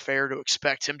reasonable or fair to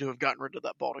expect him to have gotten rid of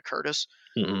that ball to Curtis.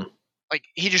 Mm-mm.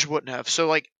 He just wouldn't have.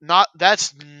 So not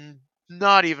that's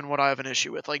not even what I have an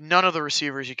issue with. Like none of the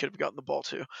receivers he could have gotten the ball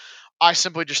to. I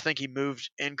simply just think he moved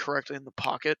incorrectly in the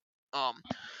pocket. Um,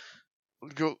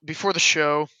 before the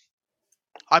show,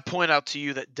 I point out to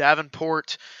you that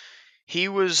Davenport, he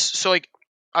was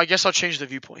I guess I'll change the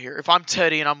viewpoint here. If I'm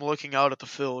Teddy and I'm looking out at the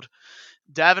field,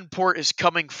 Davenport is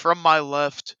coming from my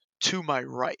left to my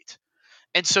right.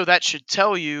 And so that should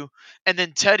tell you. And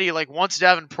then Teddy, once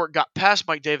Davenport got past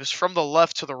Mike Davis from the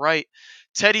left to the right,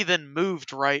 Teddy then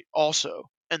moved right also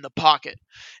in the pocket.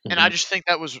 And I Hmm. just think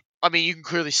that was, I mean, you can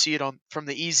clearly see it on from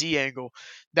the EZ angle.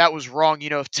 That was wrong.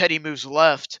 If Teddy moves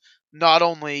left, not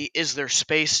only is there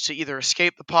space to either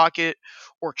escape the pocket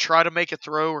or try to make a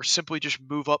throw or simply just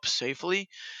move up safely,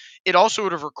 it also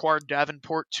would have required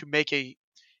Davenport to make a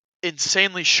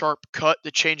insanely sharp cut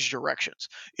to change directions.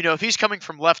 If he's coming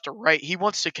from left to right, he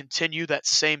wants to continue that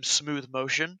same smooth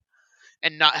motion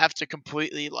and not have to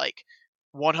completely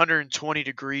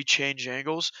 120-degree change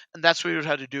angles. And that's what he would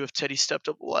have had to do if Teddy stepped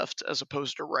up left as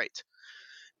opposed to right.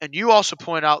 And you also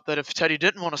point out that if Teddy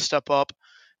didn't want to step up,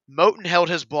 Moten held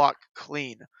his block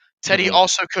clean. Teddy Hmm.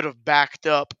 also could have backed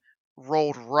up,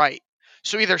 rolled right.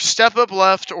 So either step up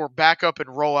left or back up and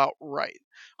roll out right.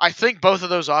 I think both of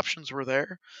those options were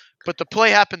there, but the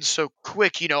play happened so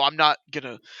quick, I'm not going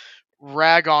to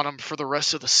rag on him for the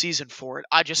rest of the season for it.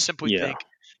 I just simply Yeah. think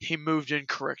he moved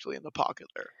incorrectly in the pocket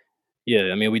there.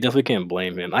 Yeah, I mean, we definitely can't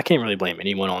blame him. I can't really blame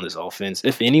anyone on this offense.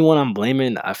 If anyone I'm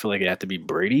blaming, I feel like it had to be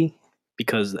Brady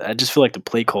because I just feel like the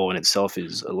play call in itself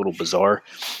is a little bizarre.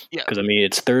 Yeah. Because I mean,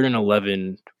 it's 3rd and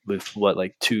 11 with what,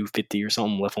 like 2:50 or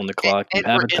something left on the And, clock. You and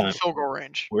have we're a in time. field goal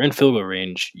range. We're in field goal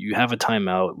range. You have a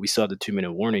timeout. We still have the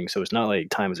 2-minute warning, so it's not like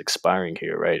time is expiring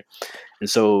here, right? And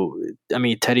so, I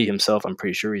mean, Teddy himself, I'm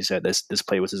pretty sure he said this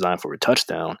play was designed for a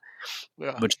touchdown,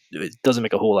 Yeah. which it doesn't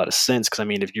make a whole lot of sense. Because I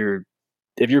mean, if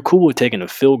you're cool with taking a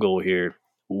field goal here,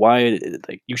 why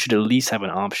like you should at least have an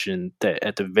option that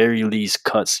at the very least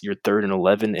cuts your 3rd and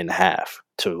 11 in half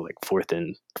to like 4th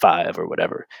and 5 or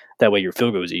whatever. That way your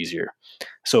field goal is easier. Yeah.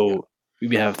 So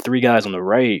we have three guys on the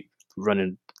right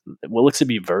running what looks to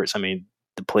be verts. I mean,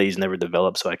 the plays never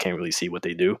develop, so I can't really see what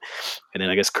they do. And then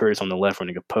I guess Kurt's on the left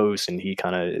running a post, and he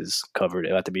kind of is covered.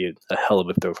 It had to be a hell of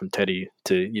a throw from Teddy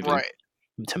to even Right.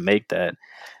 to make that.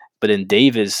 But then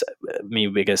Davis, I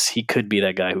mean, because he could be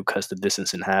that guy who cuts the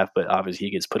distance in half, but obviously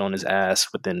he gets put on his ass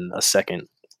within a second.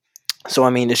 So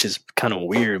I mean, it's just kind of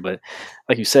weird. But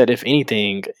like you said, if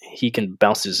anything, he can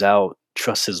bounce this out,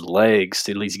 trust his legs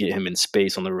to at least get him in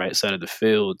space on the right side of the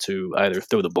field to either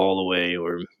throw the ball away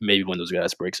or maybe one of those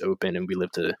guys breaks open and we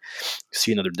live to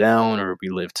see another down or we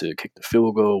live to kick the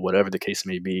field goal, whatever the case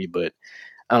may be. But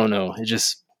I don't know. It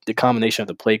just the combination of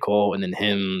the play call and then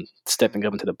him stepping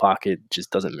up into the pocket just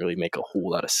doesn't really make a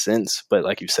whole lot of sense. But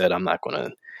like you said, I'm not going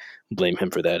to blame him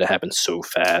for that. It happened so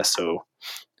fast. So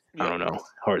I Yep. don't know.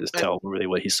 Hard to And tell really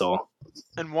what he saw.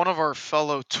 and one of our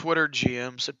fellow Twitter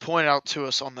GMs had pointed out to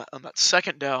us on that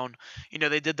second down,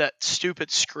 they did that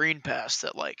stupid screen pass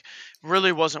that like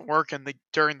really wasn't working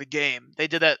during the game. They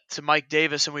did that to Mike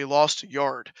Davis, and we lost a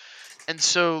yard. And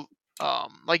so,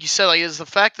 like you said, like is the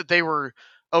fact that they were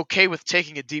okay with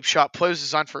taking a deep shot play was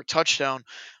designed for a touchdown.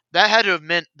 That had to have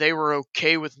meant they were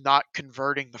okay with not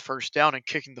converting the first down and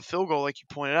kicking the field goal, like you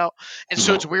pointed out. And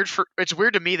so Mhm. it's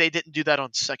weird to me they didn't do that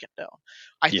on second down.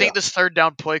 I Yeah. think this third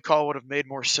down play call would have made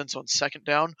more sense on second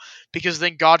down because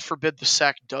then God forbid the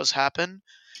sack does happen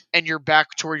and you're back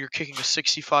to where you're kicking a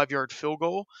 65-yard field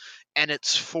goal and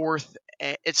it's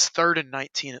third and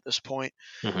 19 at this point.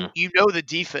 Mhm. The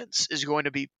defense is going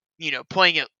to be,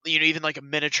 playing it, even like a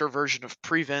miniature version of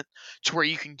prevent to where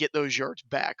you can get those yards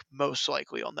back most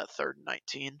likely on that third and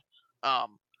 19.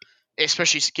 Um,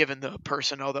 Especially given the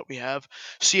personnel that we have.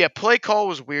 So yeah, play call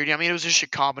was weird. I mean, it was just a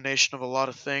combination of a lot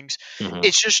of things. Mhm.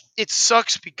 It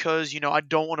sucks because I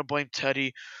don't want to blame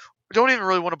Teddy. I don't even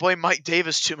really want to blame Mike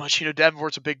Davis too much.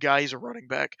 Davenport's a big guy; he's a running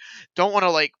back. Don't want to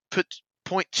like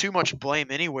point too much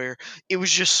blame anywhere. It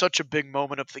was just such a big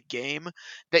moment of the game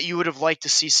that you would have liked to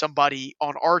see somebody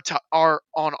on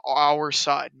our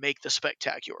side make the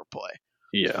spectacular play.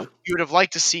 Yeah. You would have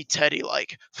liked to see Teddy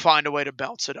like find a way to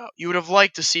bounce it out. You would have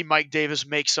liked to see Mike Davis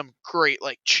make some great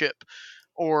like chip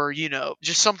or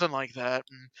just something like that.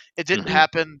 And it didn't Mhm.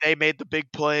 happen. They made the big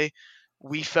play.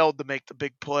 We failed to make the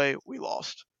big play. We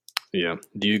lost. Yeah.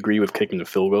 Do you agree with kicking the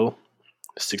field goal?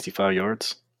 65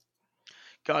 yards?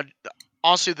 God,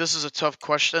 honestly, this is a tough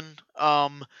question.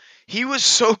 He was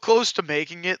so close to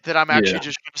making it that I'm actually Yeah.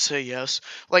 just gonna say yes.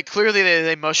 Like clearly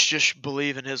they must just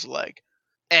believe in his leg.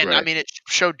 And I Right. mean it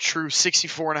showed true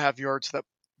 64 and a half yards that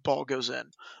ball goes in.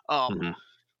 Um Mhm.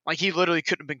 like he literally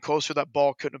couldn't have been closer, that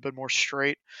ball couldn't have been more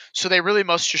straight. So they really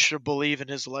must just believe in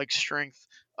his leg strength.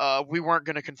 We weren't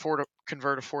gonna convert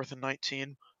a fourth and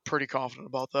 19. Pretty confident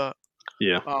about that.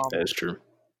 Yeah, that Um is true.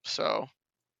 so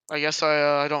I guess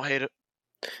I don't hate it.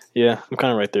 Yeah, I'm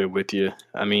kinda right there with you.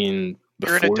 I mean,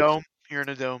 You're in a before dome. You're in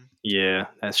a dome. yeah,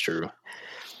 that's true.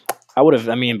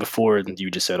 I mean, before you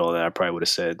just said all that, I probably would have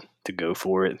said to go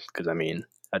for it because I mean,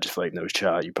 I just feel like no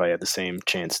shot. You probably have the same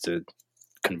chance to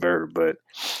convert, but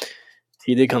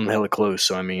he did come hella close.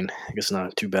 So I mean, I guess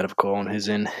not too bad of a call on his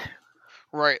end.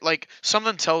 Right. Like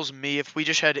something tells me if we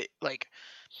just had like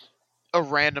a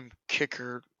random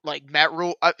kicker like Matt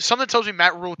Rule, something tells me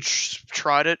Matt Rule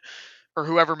tried it or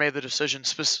whoever made the decision,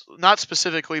 not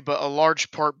specifically, but a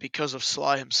large part because of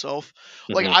Sly himself.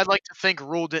 Like Hmm. I'd like to think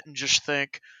Rule didn't just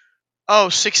think, "Oh,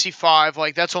 65,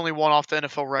 like that's only one off the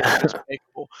NFL record. It's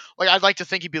makeable." Like I'd like to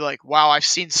think he'd be like, "Wow, I've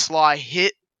seen Sly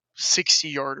hit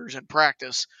 60 yarders in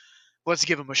practice. Let's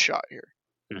give him a shot here."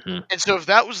 Hmm. And so if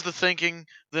that was the thinking,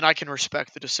 then I can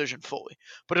respect the decision fully.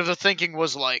 But if the thinking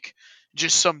was like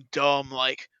just some dumb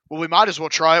like, well, we might as well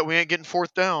try it. We ain't getting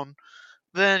fourth down.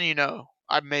 Then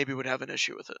I maybe would have an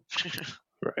issue with it.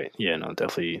 Right. Yeah. No.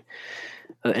 Definitely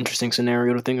an interesting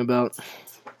scenario to think about.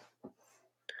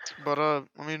 But I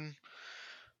mean,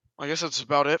 I guess that's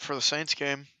about it for the Saints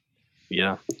game.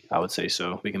 Yeah, I would say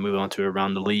so. We can move on to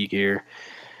around the league here.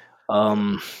 Yeah.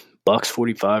 Um, Bucks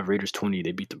 45, Raiders 20.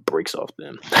 They beat the brakes off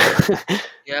them.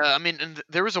 Yeah, I mean, and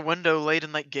there was a window late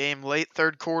in that game, late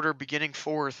third quarter, beginning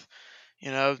fourth.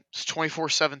 It's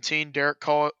 24-17. Derek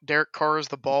Carr is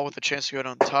the ball with a chance to go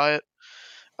down and tie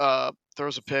it.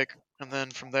 Throws a pick, and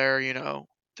then from there,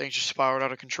 things just spiraled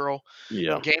out of control.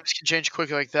 Yeah. Games can change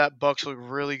quickly like that. Bucks look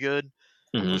really good.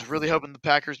 Was Hmm. really hoping the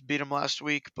Packers beat them last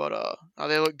week, but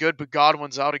they look good. But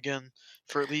Godwin's out again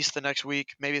for at least the next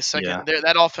week, maybe a Yeah, second.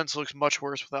 That offense looks much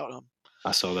worse without him.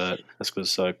 I saw that. That's gonna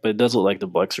suck. But it does look like the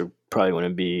Bucks are probably going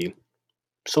to be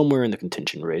somewhere in the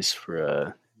contention race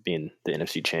for being the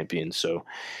NFC champions. So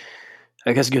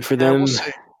I guess good for Yeah, we'll them.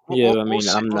 see. Yeah, I We'll mean, see.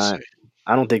 I'm We'll not. see.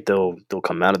 I don't think they'll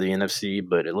come out of the NFC,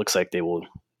 but it looks like they will.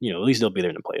 At least they'll be there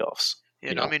in the playoffs. You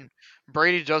I know. mean,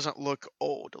 Brady doesn't look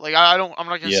old. Like I don't. I'm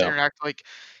not gonna sit Yeah. here and act like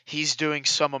he's doing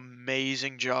some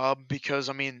amazing job because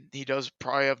I mean he does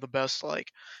probably have the best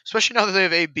especially now that they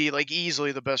have AB like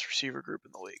easily the best receiver group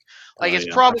in the league. Like Oh it's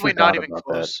yeah, I probably not forgot even about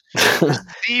that. close.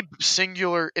 The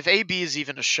singular. If AB is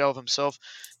even a shell of himself,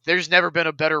 there's never been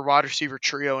a better wide receiver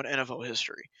trio in NFL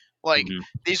history. Like Hmm.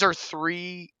 these are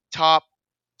three top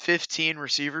 15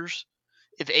 receivers.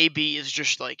 If AB is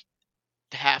just like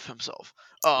half himself.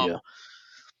 Yeah.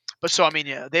 But so I mean,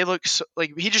 yeah, they look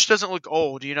like he just doesn't look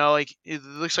old. Like it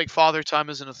looks like father time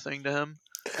isn't a thing to him,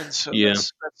 and so Yeah.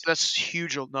 that's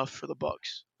huge enough for the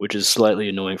Bucks. Which is slightly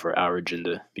annoying for our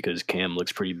agenda because Cam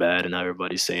looks pretty bad, and now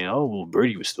everybody's saying, "Oh, well,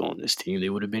 Brady was still on this team; they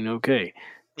would have been okay."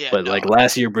 Yeah, But, no, like,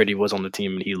 last year, Brady was on the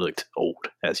team, and he looked old,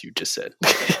 as you just said.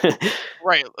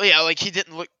 right. Yeah, like he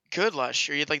didn't look good last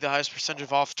year. He had like the highest percentage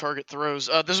of off-target throws.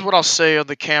 This is what I'll say on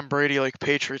the Cam Brady like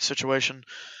Patriots situation.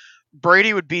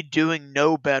 Brady would be doing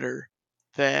no better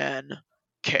than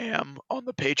Cam on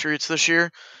the Patriots this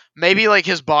year. Maybe like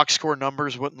his box score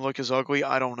numbers wouldn't look as ugly.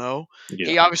 I don't know. Yeah.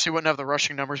 He obviously wouldn't have the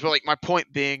rushing numbers, but like my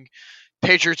point being,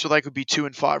 Patriots would likely be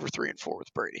 2-5 or 3-4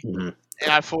 with Brady, Mhm.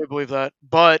 and I fully believe that.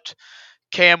 But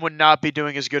Cam would not be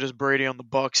doing as good as Brady on the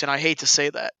Bucks, and I hate to say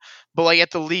that, but like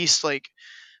at the least, like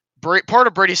part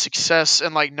of Brady's success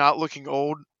and like not looking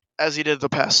old as he did the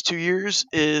past 2 years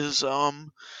is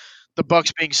the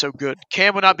Bucks being so good.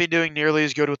 Cam would not be doing nearly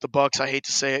as good with the Bucks. I hate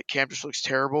to say it. Cam just looks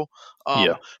terrible.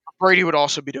 Yeah. Brady would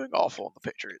also be doing awful on the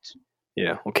Patriots.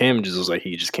 Yeah. Well, Cam just looks like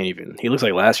he just can't even he looks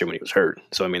like last year when he was hurt.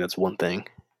 So, I mean, that's one thing.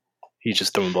 He's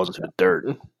just throwing balls into the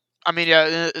dirt. I mean,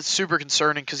 yeah, it's super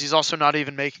concerning because he's also not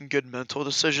even making good mental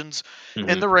decisions. In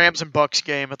Mhm. the Rams and Bucks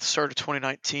game at the start of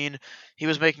 2019, he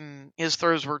was making his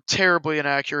throws were terribly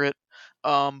inaccurate,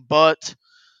 but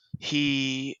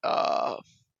he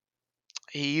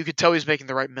you could tell he was making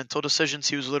the right mental decisions.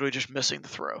 He was literally just missing the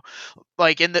throw.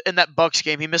 Like in that Bucks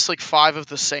game, he missed like 5 of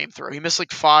the same throw. He missed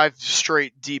like 5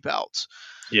 straight deep outs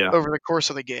Yeah. over the course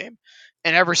of the game,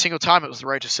 and every single time it was the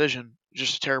right decision.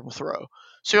 Just a terrible throw.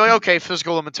 So you're like, okay,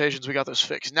 physical limitations, we got those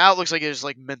fixed. Now it looks like it's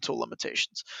like mental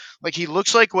limitations. Like he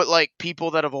looks like what like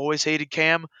people that have always hated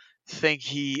Cam think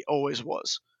he always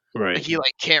was. Like Right. he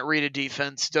like can't read a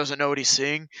defense, doesn't know what he's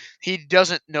seeing. He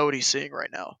doesn't know what he's seeing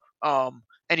right now.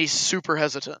 And he's super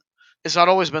hesitant. It's not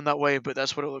always been that way, but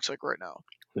that's what it looks like right now.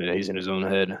 Yeah, he's in his own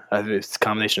head. I think it's a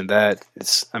combination of that.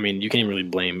 It's, I mean, you can't really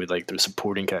blame it, like the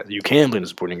supporting cast. You can blame the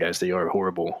supporting guys; they are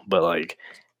horrible. But like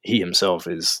he himself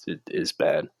is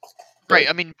bad. Right. But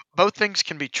I mean, both things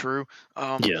can be true.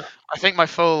 yeah, I think my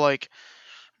fellow like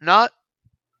not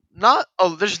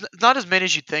there's not as many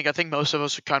as you'd think. I think most of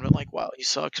us are kind of like, wow, he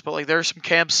sucks. But like, there are some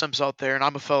Cam Simps out there, and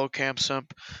I'm a fellow Cam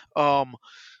Simp. Um,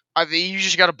 I think you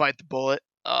just got to bite the bullet.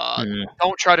 mhm,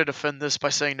 Don't try to defend this by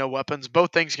saying no weapons.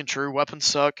 Both things can true. Weapons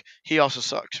suck. He also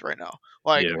sucks right now.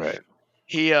 Like yeah, right,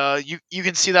 you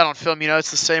can see that on film. You know,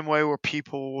 it's the same way where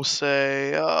people will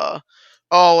say,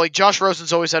 oh, like Josh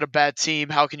Rosen's always had a bad team.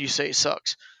 How can you say he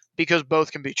sucks? Because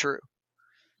both can be true.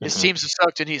 His hmm, teams have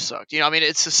sucked and he sucked. You know, I mean,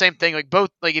 it's the same thing. Like both,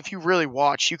 like if you really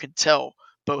watch, you can tell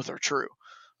both are true.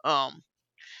 Um,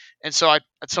 and so at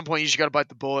some point you just got to bite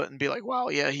the bullet and be like, wow,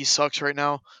 yeah, he sucks right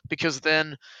now. Because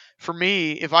then, for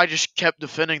me, if I just kept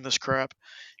defending this crap,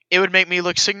 it would make me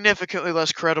look significantly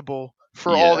less credible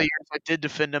for all the yeah, years I did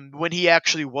defend him when he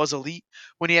actually was elite,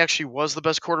 when he actually was the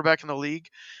best quarterback in the league.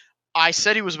 I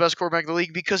said he was the best quarterback in the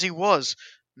league because he was,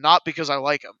 not because I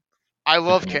like him. I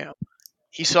love mhm. Cam.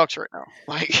 He sucks right now.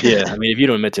 Like, Yeah. I mean, if you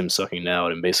don't admit to him sucking now,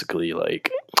 then basically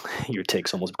like your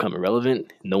takes almost become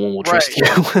irrelevant. No one will trust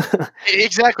right. you.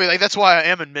 Exactly. Like that's why I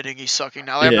am admitting he's sucking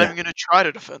now. Like, I'm not Yeah, even gonna try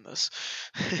to defend this.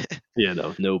 yeah,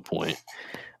 no point.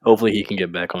 Hopefully, he can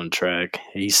get back on track.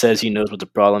 He says he knows what the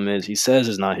problem is. He says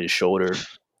it's not his shoulder.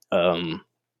 Um,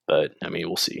 but I mean,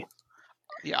 we'll see.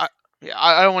 yeah,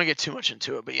 I don't want to get too much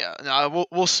into it, but yeah, no,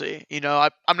 we'll see. You know,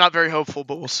 I'm not very hopeful,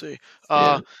 but we'll see.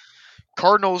 Yeah,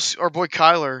 Cardinals, our boy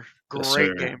Kyler, yes, great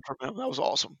sir. game from him. That was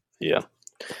awesome. Yeah,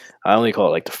 I only call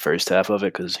it like the first half of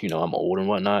it because I'm old and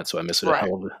whatnot, so Right,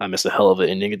 I missed a hell of an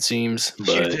ending. It seems, you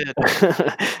but did. It, good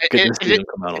it, to it, see did- them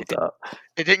come out on top.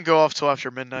 it didn't go off till after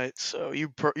midnight, so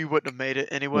you wouldn't have made it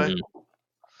anyway. Hmm.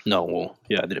 No, well,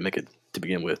 yeah, I didn't make it to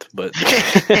begin with, but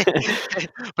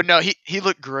But no, he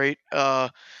looked great.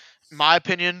 My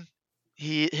opinion,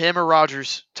 him or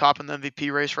Rogers topping the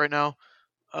MVP race right now.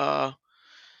 Uh,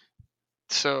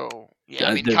 so yeah,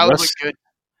 I mean did Kyler looked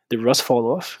good. Russ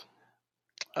fall off?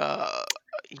 Uh,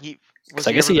 he Because was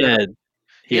I he guess ever there? he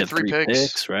He had had 3 three picks,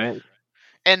 picks, right?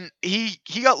 and he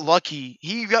got lucky.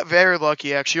 He got very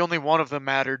lucky actually. Only one of them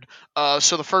mattered.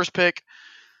 So the first pick,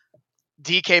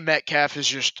 DK Metcalf is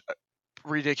just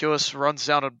ridiculous. Runs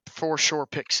down a for sure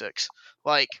pick six.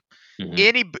 Like Hmm.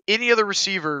 any other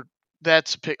receiver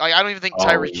that's a pick. Like, I don't even think Oh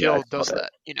Tyreek yeah, I Hill saw does that.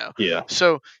 that. You know. Yeah.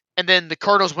 So and then the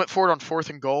Cardinals went for it on 4th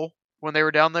and goal when they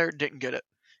were down there. Didn't get it.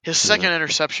 His Hmm. second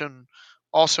interception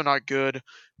also not good.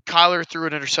 Kyler threw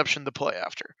an interception the play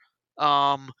after.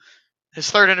 His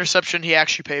third interception, he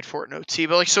actually paid for it in OT,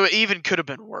 but like so it even could have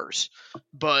been worse.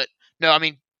 But no, I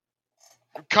mean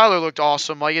Kyler looked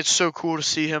awesome. Like it's so cool to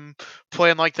see him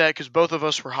playing like that because both of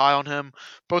us were high on him.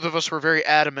 Both of us were very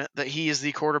adamant that he is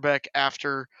the quarterback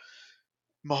after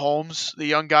Mahomes, the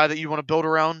young guy that you want to build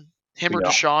around. Him or Yeah.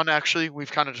 Deshaun, actually,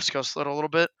 we've kind of discussed that a little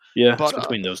bit. Yeah, it's But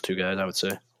between those two guys, I would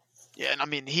say. Yeah, and I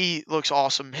mean he looks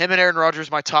awesome. Him and Aaron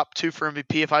Rodgers, my top two for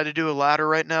MVP. If I had to do a ladder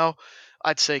right now,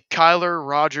 I'd say Kyler,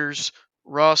 Rodgers,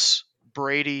 Russ,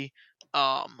 Brady,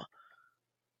 um,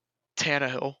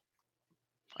 Tannehill.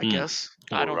 I Hmm. guess.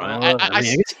 I Well, don't know. Ryan, I mean, I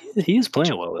guess he is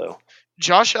playing well though.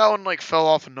 Josh Allen like fell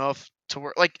off enough to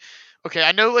where like okay,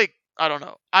 I know like I don't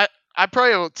know. I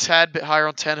probably a tad bit higher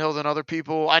on Tannehill than other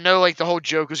people. I know like the whole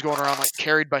joke is going around like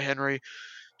carried by Henry.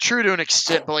 True to an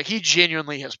extent, but like he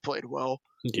genuinely has played well.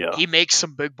 Yeah. He makes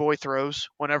some big boy throws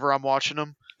whenever I'm watching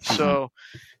him. Hmm. So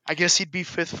I guess he'd be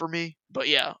fifth for me. But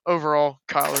yeah, overall,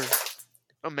 Kyler,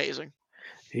 amazing.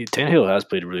 Tannehill has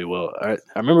played really well. I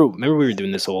remember we were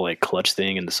doing this whole like clutch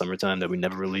thing in the summertime that we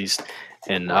never released,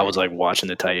 and I Right. was like watching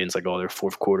the Titans like all their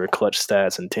fourth quarter clutch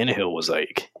stats, and Tannehill was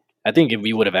like, I think if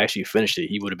we would have actually finished it,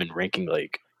 he would have been ranking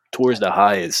like towards the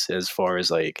highest as far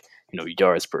as like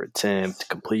yards per attempt,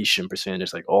 completion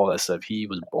percentage, like all that stuff. He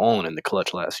was balling in the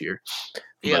clutch last year, but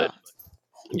Yeah.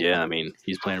 yeah, I mean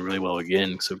he's playing really well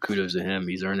again. So kudos to him.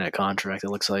 He's earned that contract. It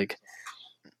looks like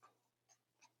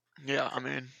Yeah. I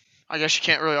mean, I guess you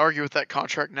can't really argue with that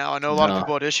contract now. I know a lot of no,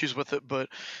 people had issues with it, but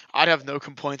I'd have no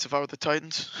complaints if I were the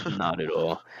Titans. not at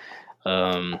all.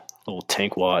 Little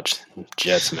tank watch.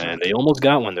 Jets, man. They almost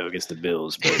got one though against the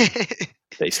Bills, but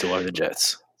they still are the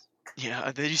Jets.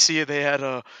 Yeah. Did you see it? They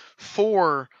had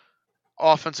 4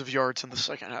 offensive yards in the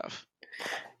second half.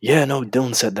 Yeah, no,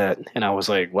 Dylan said that, and I was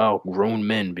like, "Wow, grown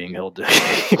men being held to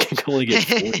can only get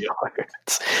 4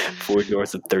 yards, 4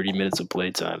 yards to 30 minutes of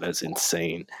playtime. That's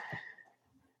insane."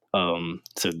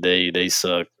 So they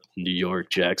suck. New York,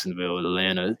 Jacksonville,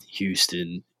 Atlanta,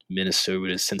 Houston,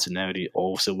 Minnesota, Cincinnati,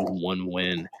 also with one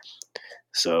win.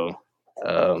 So,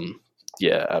 um,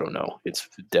 yeah, I don't know. It's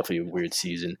definitely a weird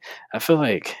season. I feel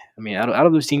like, I mean, out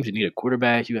of those teams, you need a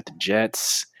quarterback. You got the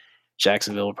Jets.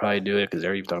 Jacksonville will probably do it because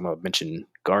they're even talking about benching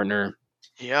Gardner.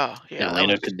 Yeah. Yeah. That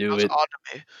Atlanta was could that do was it. odd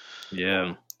to me. Yeah.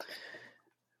 Yeah.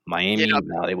 Miami, no,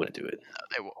 they wouldn't do it.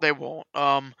 They won't.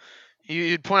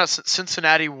 You'd point out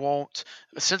Cincinnati won't.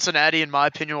 Cincinnati, in my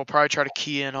opinion, will probably try to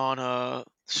key in on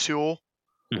Sewell.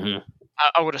 Hmm.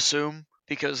 I would assume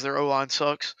because their O line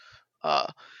sucks. Uh,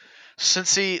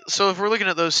 Cincy. So if we're looking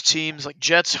at those teams, like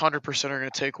Jets, 100% are going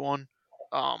to take one.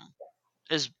 Um,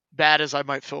 as bad as I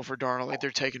might feel for Darnold, like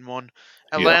they're taking one.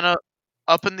 Yeah. Atlanta,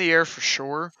 up in the air for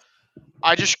sure.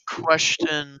 I just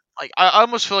question. Like I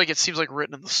almost feel like it seems like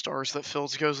written in the stars that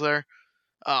Fields goes there.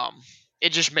 Um,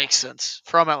 it just makes sense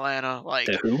from Atlanta. That Like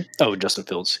who? Oh, Justin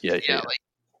Fields. Yeah, yeah, yeah, yeah. like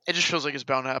it just feels like it's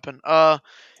bound to happen.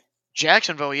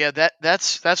 Jacksonville, yeah,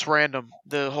 that's random.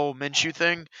 The whole Minshew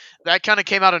thing that kind of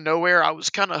came out of nowhere. I was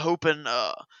kind of hoping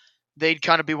they'd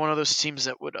kind of be one of those teams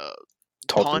that would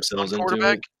Talk punt on themselves into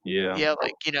quarterback. it. Yeah. Yeah,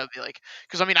 like be like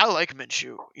because I mean I like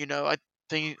Minshew.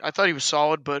 I thought he was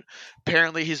solid, but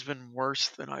apparently he's been worse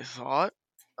than I thought.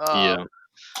 Uh, Yeah.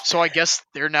 so I guess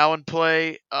they're now in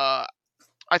play.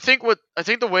 I think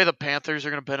the way the Panthers are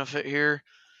going to benefit here,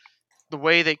 the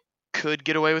way they could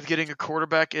get away with getting a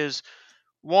quarterback is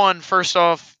one, first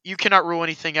off, you cannot rule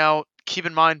anything out. Keep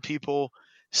in mind, people,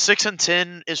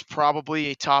 6-10 is probably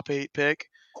a top 8 pick.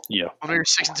 Yeah. When we were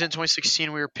 6-10,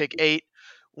 2016, we were pick 8.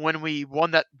 When we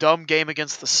won that dumb game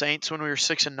against the Saints, when we were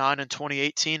 6-9 in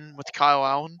 2018 with Kyle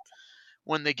Allen,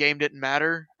 when the game didn't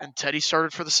matter and Teddy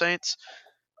started for the Saints,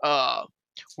 uh,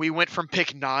 we went from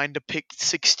pick 9 to pick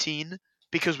 16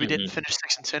 because we didn't Hmm. finish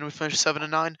 6-10. We finished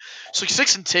 7-9. So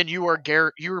 6-10,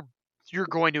 you're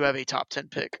going to have a top 10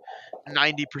 pick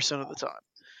 90% of the time.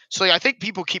 So I think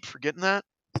people keep forgetting that.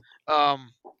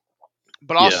 Um,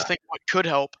 but I Yeah. also think what could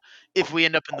help if we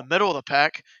end up in the middle of the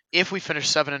pack, if we finish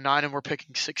 7-9 and we're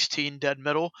picking 16 dead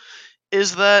middle,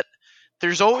 is that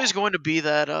there's always going to be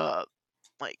that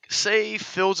like say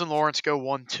Fields and Lawrence go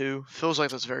 1-2, feels like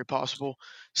that's very possible.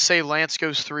 Say Lance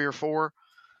goes 3 or 4.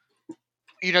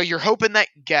 You're hoping that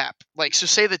gap. Like so,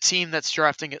 say the team that's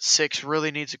drafting at 6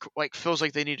 really needs feels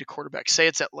like they need a quarterback. Say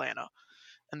it's Atlanta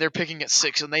and they're picking at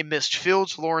 6 and they missed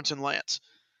Fields, Lawrence, and Lance.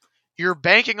 You're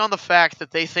banking on the fact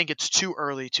that they think it's too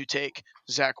early to take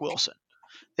Zach Wilson.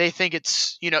 They think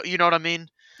it's you know what I mean.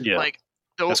 Yeah. Like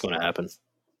the That's going to happen.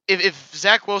 if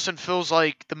Zach Wilson feels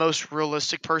like the most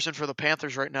realistic person for the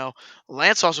Panthers right now,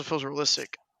 Lance also feels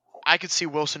realistic. I could see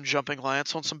Wilson jumping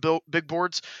Lance on some big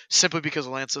boards simply because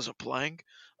Lance isn't playing.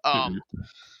 Um, Hmm.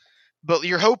 but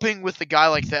you're hoping with a guy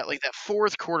like that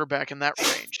fourth quarterback in that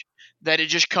range, that it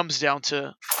just comes down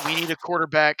to we need a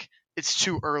quarterback. It's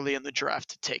too early in the draft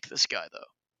to take this guy, though.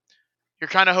 You're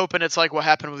kind of hoping it's like what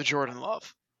happened with Jordan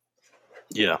Love.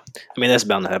 Yeah. I mean, that's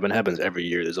bound to happen. It happens every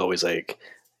year. There's always like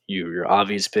your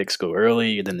obvious picks go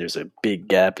early, and then there's a big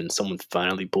gap, and someone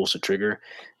finally pulls the trigger.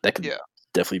 That could Yeah.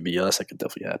 definitely be us. That could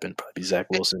definitely happen. Probably Zach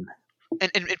Wilson.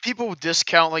 and people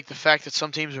discount like the fact that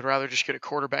some teams would rather just get a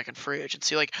quarterback in free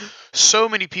agency. Like so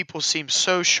many people seem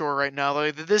so sure right now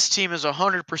like, that this team is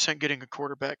 100% getting a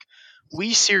quarterback.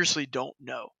 We seriously don't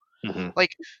know. Hmm.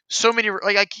 Like so many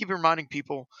like I keep reminding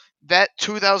people that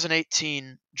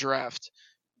 2018 draft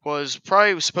was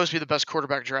supposed to be the best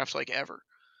quarterback draft like ever.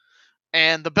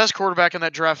 And the best quarterback in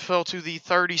that draft fell to the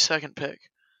 32nd pick.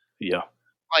 Yeah.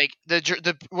 Like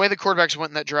the way the quarterbacks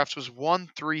went in that draft was 1,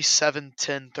 3, 7,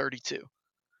 10, 32.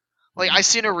 Like I Hmm.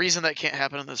 see no reason that can't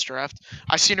happen in this draft.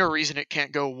 I see no reason it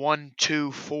can't go 1,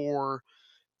 2, 4,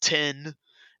 10,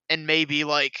 and maybe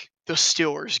like the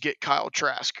Steelers get Kyle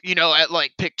Trask, at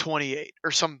like pick 28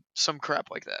 or some crap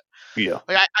like that. Yeah.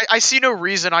 Like I see no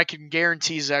reason I can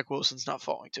guarantee Zach Wilson's not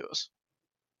falling to us.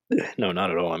 No,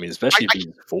 not at all. I mean, I, especially if I he's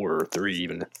 4 or 3,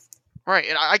 even. Right,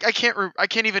 and I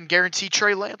can't even guarantee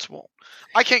Trey Lance won't.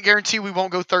 I can't guarantee we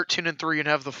won't go 13-3 and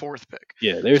have the fourth pick.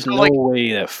 Yeah, there's So no like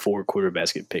way that 4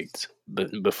 quarterbacks get picked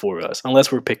before us,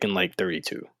 unless we're picking like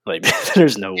 32. Like,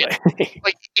 there's no yeah, way.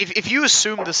 like if you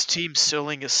assume this team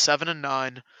ceiling is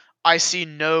 7-9, I see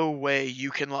no way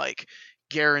you can like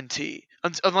guarantee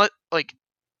unless like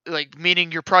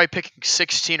meaning you're probably picking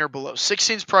 16 or below.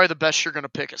 16 is probably the best you're going to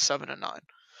pick at 7-9.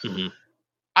 Hmm.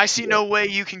 I see Yeah. no way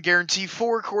you can guarantee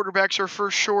 4 quarterbacks are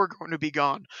for sure going to be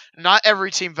gone. Not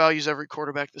every team values every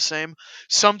quarterback the same.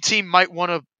 Some team might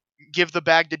want to give the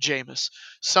bag to Jameis.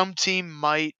 Some team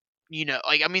might,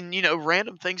 like I mean,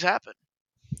 random things happen.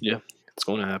 Yeah, it's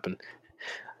going to happen.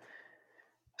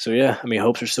 So yeah, I mean,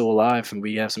 hopes are still alive, and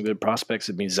we have some good prospects.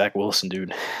 I mean, Zach Wilson,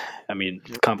 dude. I mean,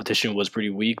 Yep. competition was pretty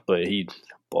weak, but he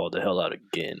balled the hell out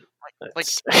again. Like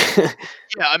That's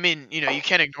yeah, I mean, you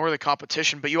can't ignore the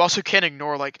competition, but you also can't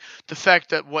ignore like the fact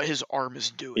that what his arm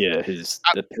is doing. yeah.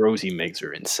 The throws he makes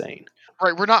are insane.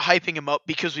 Right, we're not hyping him up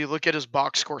because we look at his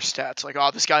box score stats. Like,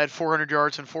 oh, this guy had 400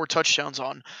 yards and 4 touchdowns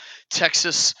on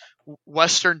Texas,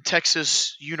 Western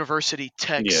Texas University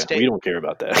Tech Yeah, we State. don't care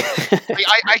about that. Like,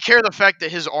 I care the fact that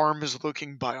his arm is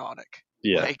looking bionic.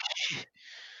 Yeah, Like,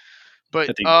 but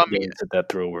I think Dylan's at that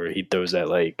throw where he throws that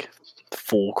like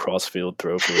full crossfield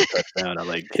throw for a touchdown. I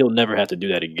like he'll never have to do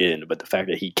that again. But the fact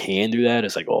that he can do that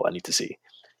is like, oh, I need to see.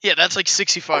 yeah, that's like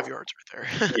 65 yards right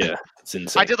there. Yeah, it's I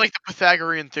insane. did like the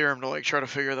Pythagorean theorem to like try to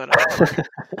figure that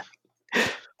out.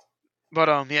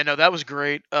 But yeah, no, that was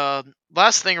great.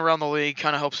 Last thing around the league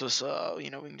kind of helps us. We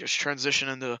can just transition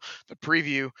into the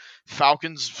preview.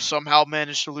 Falcons somehow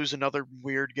managed to lose another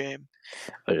weird game.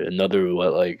 Another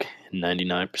what like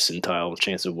 99 percentile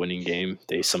chance of winning game.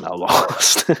 They somehow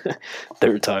lost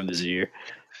third time this year.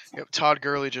 Yep, Todd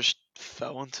Gurley just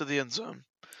fell into the end zone.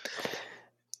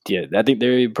 Yeah, I think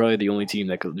they're probably the only team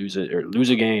that could lose it or lose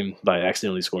a game by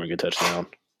accidentally scoring a touchdown.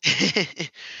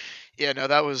 Yeah, no,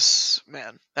 that was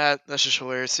man. That's just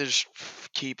hilarious. They just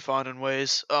keep finding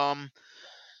ways.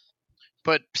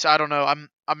 But so I don't know. I'm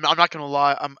not gonna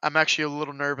lie. I'm actually a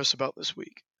little nervous about this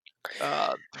week.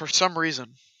 For some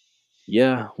reason.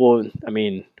 Yeah, well, I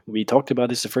mean, we talked about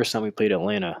this the first time we played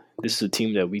Atlanta. This is a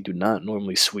team that we do not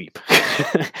normally sweep,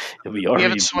 and we We haven't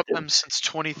already beat swept them. them since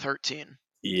 2013.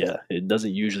 Yeah, it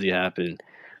doesn't usually happen,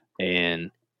 and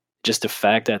just the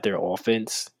fact that their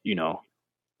offense,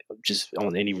 just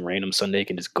on any random Sunday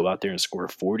can just go out there and score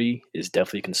 40 is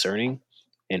definitely concerning.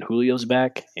 And Julio's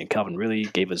back, and Calvin really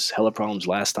gave us hella problems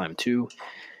last time too.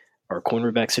 Our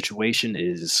cornerback situation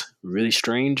is really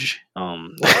strange.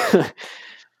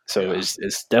 So Yeah.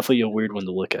 it's definitely a weird one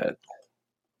to look at.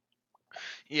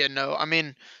 Yeah, no. I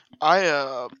mean,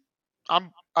 I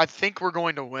I think we're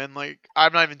going to win. Like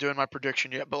I'm not even doing my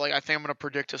prediction yet, but like I think I'm going to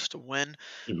predict us to win.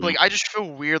 But Hmm. like I just feel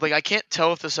weird. Like I can't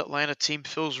tell if this Atlanta team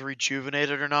feels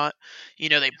rejuvenated or not.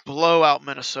 They blow out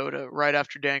Minnesota right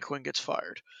after Dan Quinn gets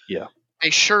fired. Yeah. They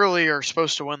surely are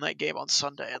supposed to win that game on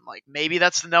Sunday, and like maybe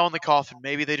that's the nail in the coffin.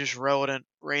 Maybe they just rein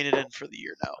it in for the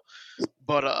year now.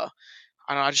 But I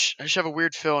don't know. I just have a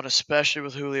weird feeling, especially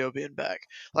with Julio being back.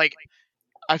 Like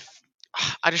I, f-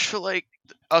 I just feel like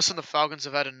us and the Falcons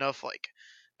have had enough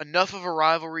of a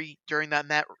rivalry during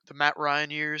the Matt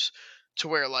Ryan years to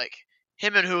where like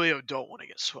him and Julio don't want to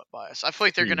get swept by us. I feel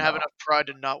like they're gonna have No. enough pride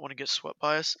to not want to get swept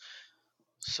by us.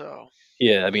 So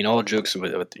Yeah, I mean, all jokes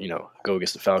with go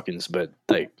against the Falcons, but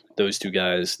like those two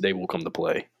guys, they will come to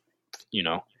play. You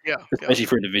know, yeah, yeah, especially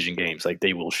for division games, like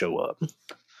they will show up.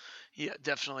 yeah,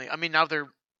 definitely. I mean, now their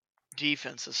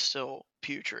defense is still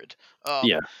putrid.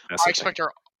 Yeah, that's I the thing. expect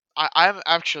our. I'm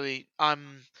actually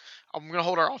I'm gonna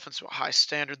hold our offense to a high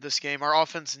standard this game. Our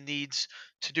offense needs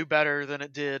to do better than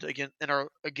it did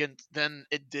than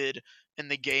it did in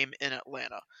the game in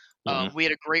Atlanta. Hmm. We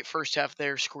had a great first half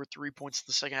there, scored 3 points in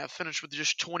the second half, finished with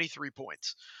just 23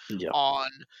 points Yeah. on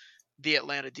the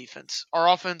Atlanta defense. Our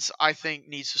offense, I think,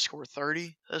 needs to score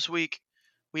 30 this week.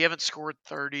 We haven't scored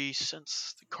 30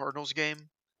 since the Cardinals game.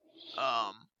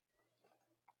 Um,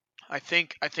 I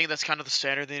think that's kind of the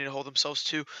standard they need to hold themselves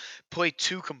to. Play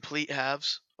two complete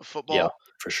halves of Yeah, football,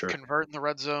 for sure. convert in the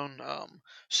red zone.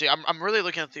 So yeah, I'm really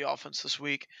looking at the offense this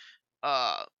week.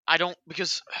 I don't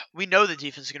because we know the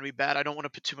defense is going to be bad. I don't want to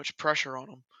put too much pressure on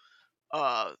them.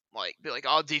 Like be like,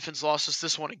 oh, defense lost us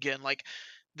this one again. Like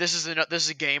this is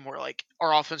a game where like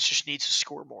our offense just needs to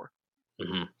score more.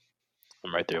 hmm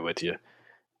I'm right there with you.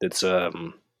 It's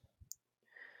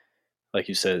like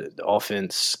you said, the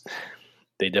offense.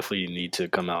 They definitely need to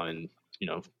come out and you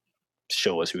know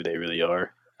show us who they really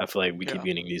are. I feel like we keep Yeah,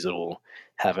 getting these little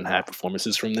half and half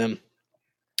performances from them.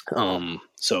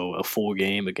 So a full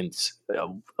game against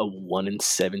a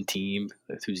 1-7 team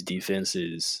whose defense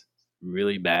is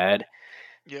really bad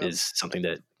yep. is something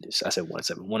that is, I said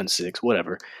 1-7, 1-6,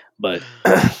 whatever. But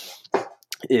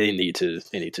they need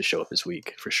to show up this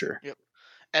week for sure. Yep.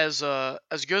 As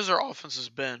good as our offense has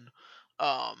been,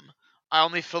 um, I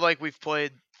only feel like we've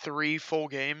played three full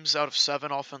games out of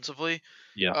seven offensively.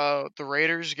 Yeah. The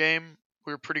Raiders game,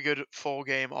 we were pretty good at full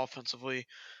game offensively.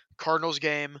 Cardinals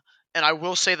game, and I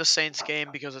will say the Saints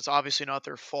game because it's obviously not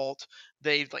their fault.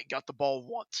 They like got the ball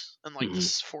once in like hmm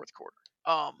this fourth quarter.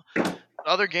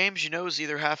 Other games, is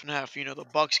either half and half. The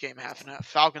Bucks game half and half,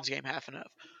 Falcons game half and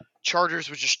half. Chargers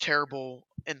was just terrible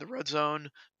in the red zone.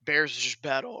 Bears was just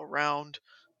bad all around.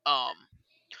 Um,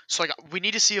 so like we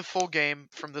need to see a full game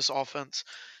from this offense.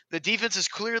 The defense is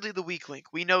clearly the weak link.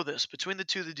 We know this. Between the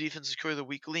two, the defense is clearly the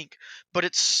weak link. But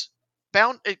it's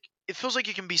bound. It feels like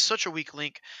it can be such a weak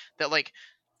link that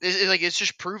it's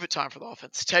just prove it time for the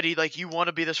offense. Teddy, like you want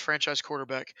to be this franchise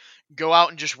quarterback, go out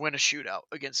and just win a shootout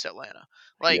against Atlanta.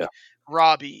 Yeah. Like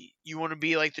Robbie, you want to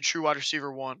be like the true wide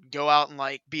receiver one, go out and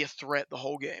like be a threat the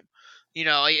whole game.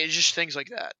 Like it's just things like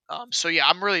that. So yeah,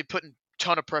 I'm really putting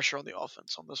ton of pressure on the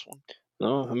offense on this one.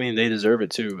 No, I mean they deserve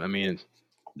it too. I mean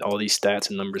all these stats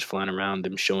and numbers flying around,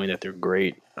 them showing that they're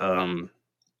great. I mean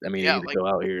they Yeah, need to like go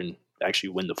out here and actually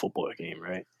win the football game,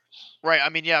 right? right. I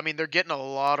mean, yeah, I mean they're getting a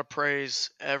lot of praise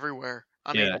everywhere.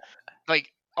 I Yeah. mean,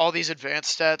 like all these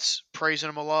advanced stats praising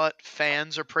them a lot.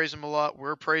 Fans are praising them a lot.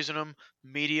 We're praising them.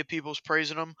 Media people's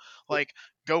praising them. Like,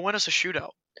 go win us a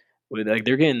shootout. But, like,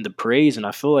 they're getting the praise, and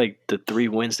I feel like the 3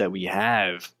 wins that we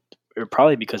have are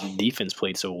probably because the defense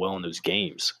played so well in those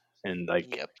games, and,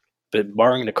 like Yep. but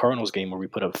barring the Cardinals game where we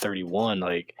put up 31,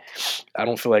 like, I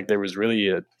don't feel like there was really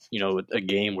a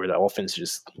game where the offense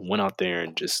just went out there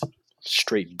and just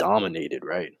straight dominated,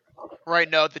 right? Right,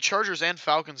 no, the Chargers and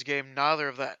Falcons game, neither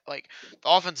of that. Like the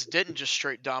offense didn't just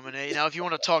straight dominate. Now, if you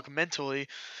want to talk mentally,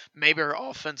 maybe our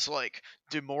offense like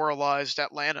demoralized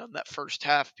Atlanta in that first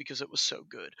half because it was so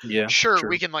good. Yeah, Sure, we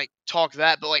true. can like talk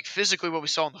that, but like physically what we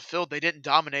saw on the field, they didn't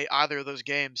dominate either of those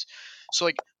games. So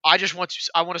like I want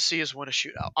to see us win a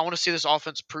shootout. I want to see this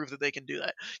offense prove that they can do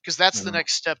that because that's the Mhm.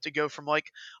 next step to go from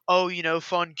like, oh,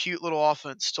 fun, cute little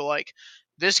offense to like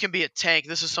this can be a tank.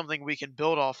 This is something we can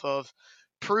build off of,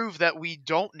 prove that we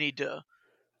don't need to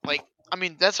like I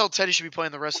mean, that's how Teddy should be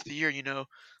playing the rest of the year.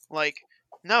 Like,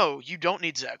 no, you don't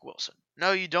need Zach Wilson.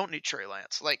 No, you don't need Trey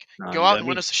Lance. Like, go out I and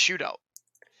win mean, us a shootout.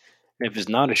 if it's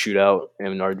not a shootout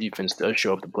and our defense does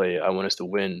show up to play, I want us to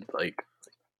win, like,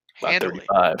 by Handily.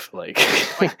 35, like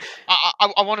Like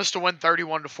I want us to win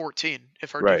 31-14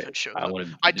 if our right. defense shows I up. want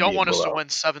I it to be don't a want us to blowout. win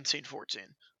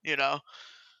 17-14, you know?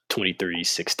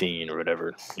 23-16 or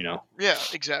whatever. Yeah,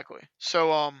 exactly.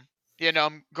 So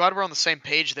I'm glad we're on the same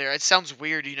page there. It sounds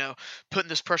weird, putting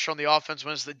this pressure on the offense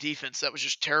when it's the defense that was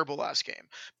just terrible last game.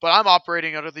 But I'm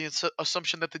operating under the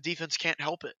assumption that the defense can't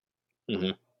help it.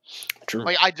 Mhm. True.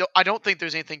 Like I don't think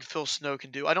there's anything Phil Snow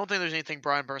can do. I don't think there's anything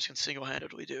Brian Burns can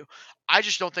single-handedly do. I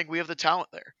just don't think we have the talent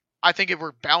there. I think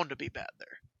we're bound to be bad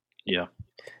there. Yeah.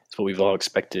 It's what we've all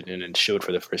expected, and it showed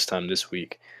for the first time this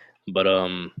week. But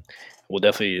we'll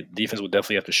definitely defense will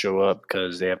definitely have to show up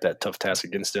because they have that tough task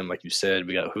against them. Like you said,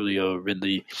 we got Julio,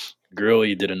 Ridley,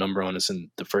 Gurley did a number on us in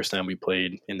the first time we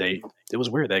played, and it was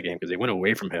weird that game because they went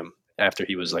away from him after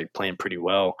he was like playing pretty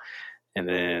well, and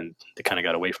then they kind of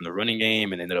got away from the running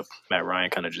game, and ended up Matt Ryan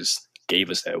kind of just gave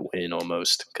us that win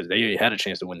almost because they had a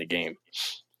chance to win the game.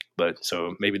 But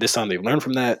so maybe this time they learn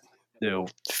from that. They'll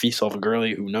feast off of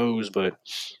Gurley. Who knows? But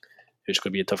it's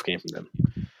going to be a tough game for them.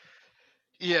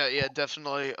 Yeah, yeah,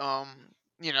 definitely.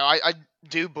 I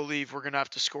do believe we're gonna have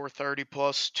to score 30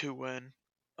 plus to win.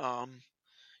 Um,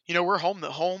 we're home.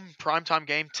 The home primetime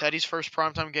game. Teddy's first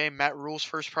primetime game. Matt Rule's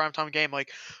first primetime game. Like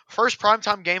first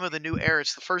primetime game of the new era.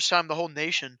 It's the first time the whole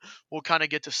nation will kind of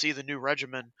get to see the new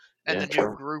regimen and Yeah, the new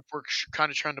true. group we're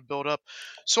kind of trying to build up.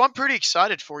 So I'm pretty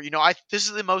excited for. I this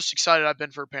is the most excited I've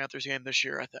been for a Panthers game this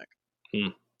year. I think. Hmm,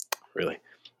 really,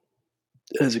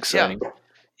 that is Yeah. exciting.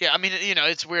 Yeah, I mean,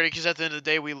 it's weird because at the end of the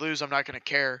day, we lose. I'm not gonna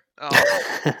care.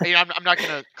 I'm not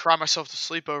gonna cry myself to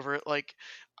sleep over it like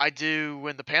I do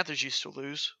when the Panthers used to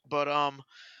lose. But Yeah,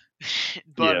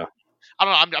 I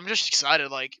don't know. I'm just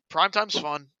excited. Like primetime's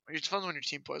fun. It's fun when your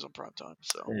team plays on primetime.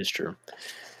 So that is true.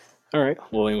 All right,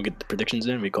 well, we'll get the predictions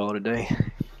in. We call it a day.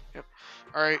 yep.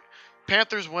 All right,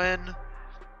 Panthers win.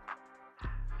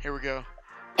 Here we go.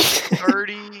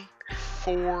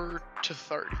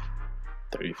 34-30.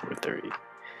 34-30. I'm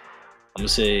gonna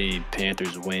say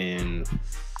Panthers win.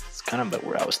 It's kind of about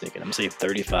where I was thinking. I'm gonna say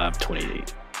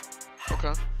 35-28. Okay.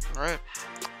 All right.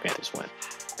 Panthers win.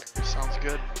 Sounds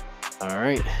good. All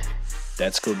right,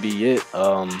 that's gonna be it.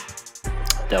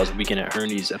 That was Weekend at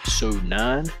Ernie's episode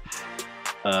 9.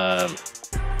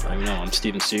 I know I'm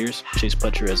Steven Sears, Chase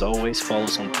Putcher. As always, follow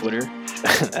us on Twitter.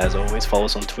 As always, follow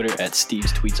us on Twitter at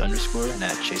Steve's Tweets _ and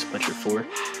at Chase Putcher 4.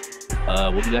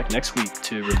 We'll be back next week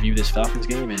to review this Falcons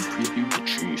game and preview the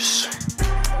Chiefs.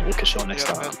 We'll catch y'all next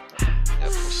time. Yep.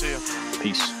 We'll see you.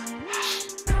 Peace.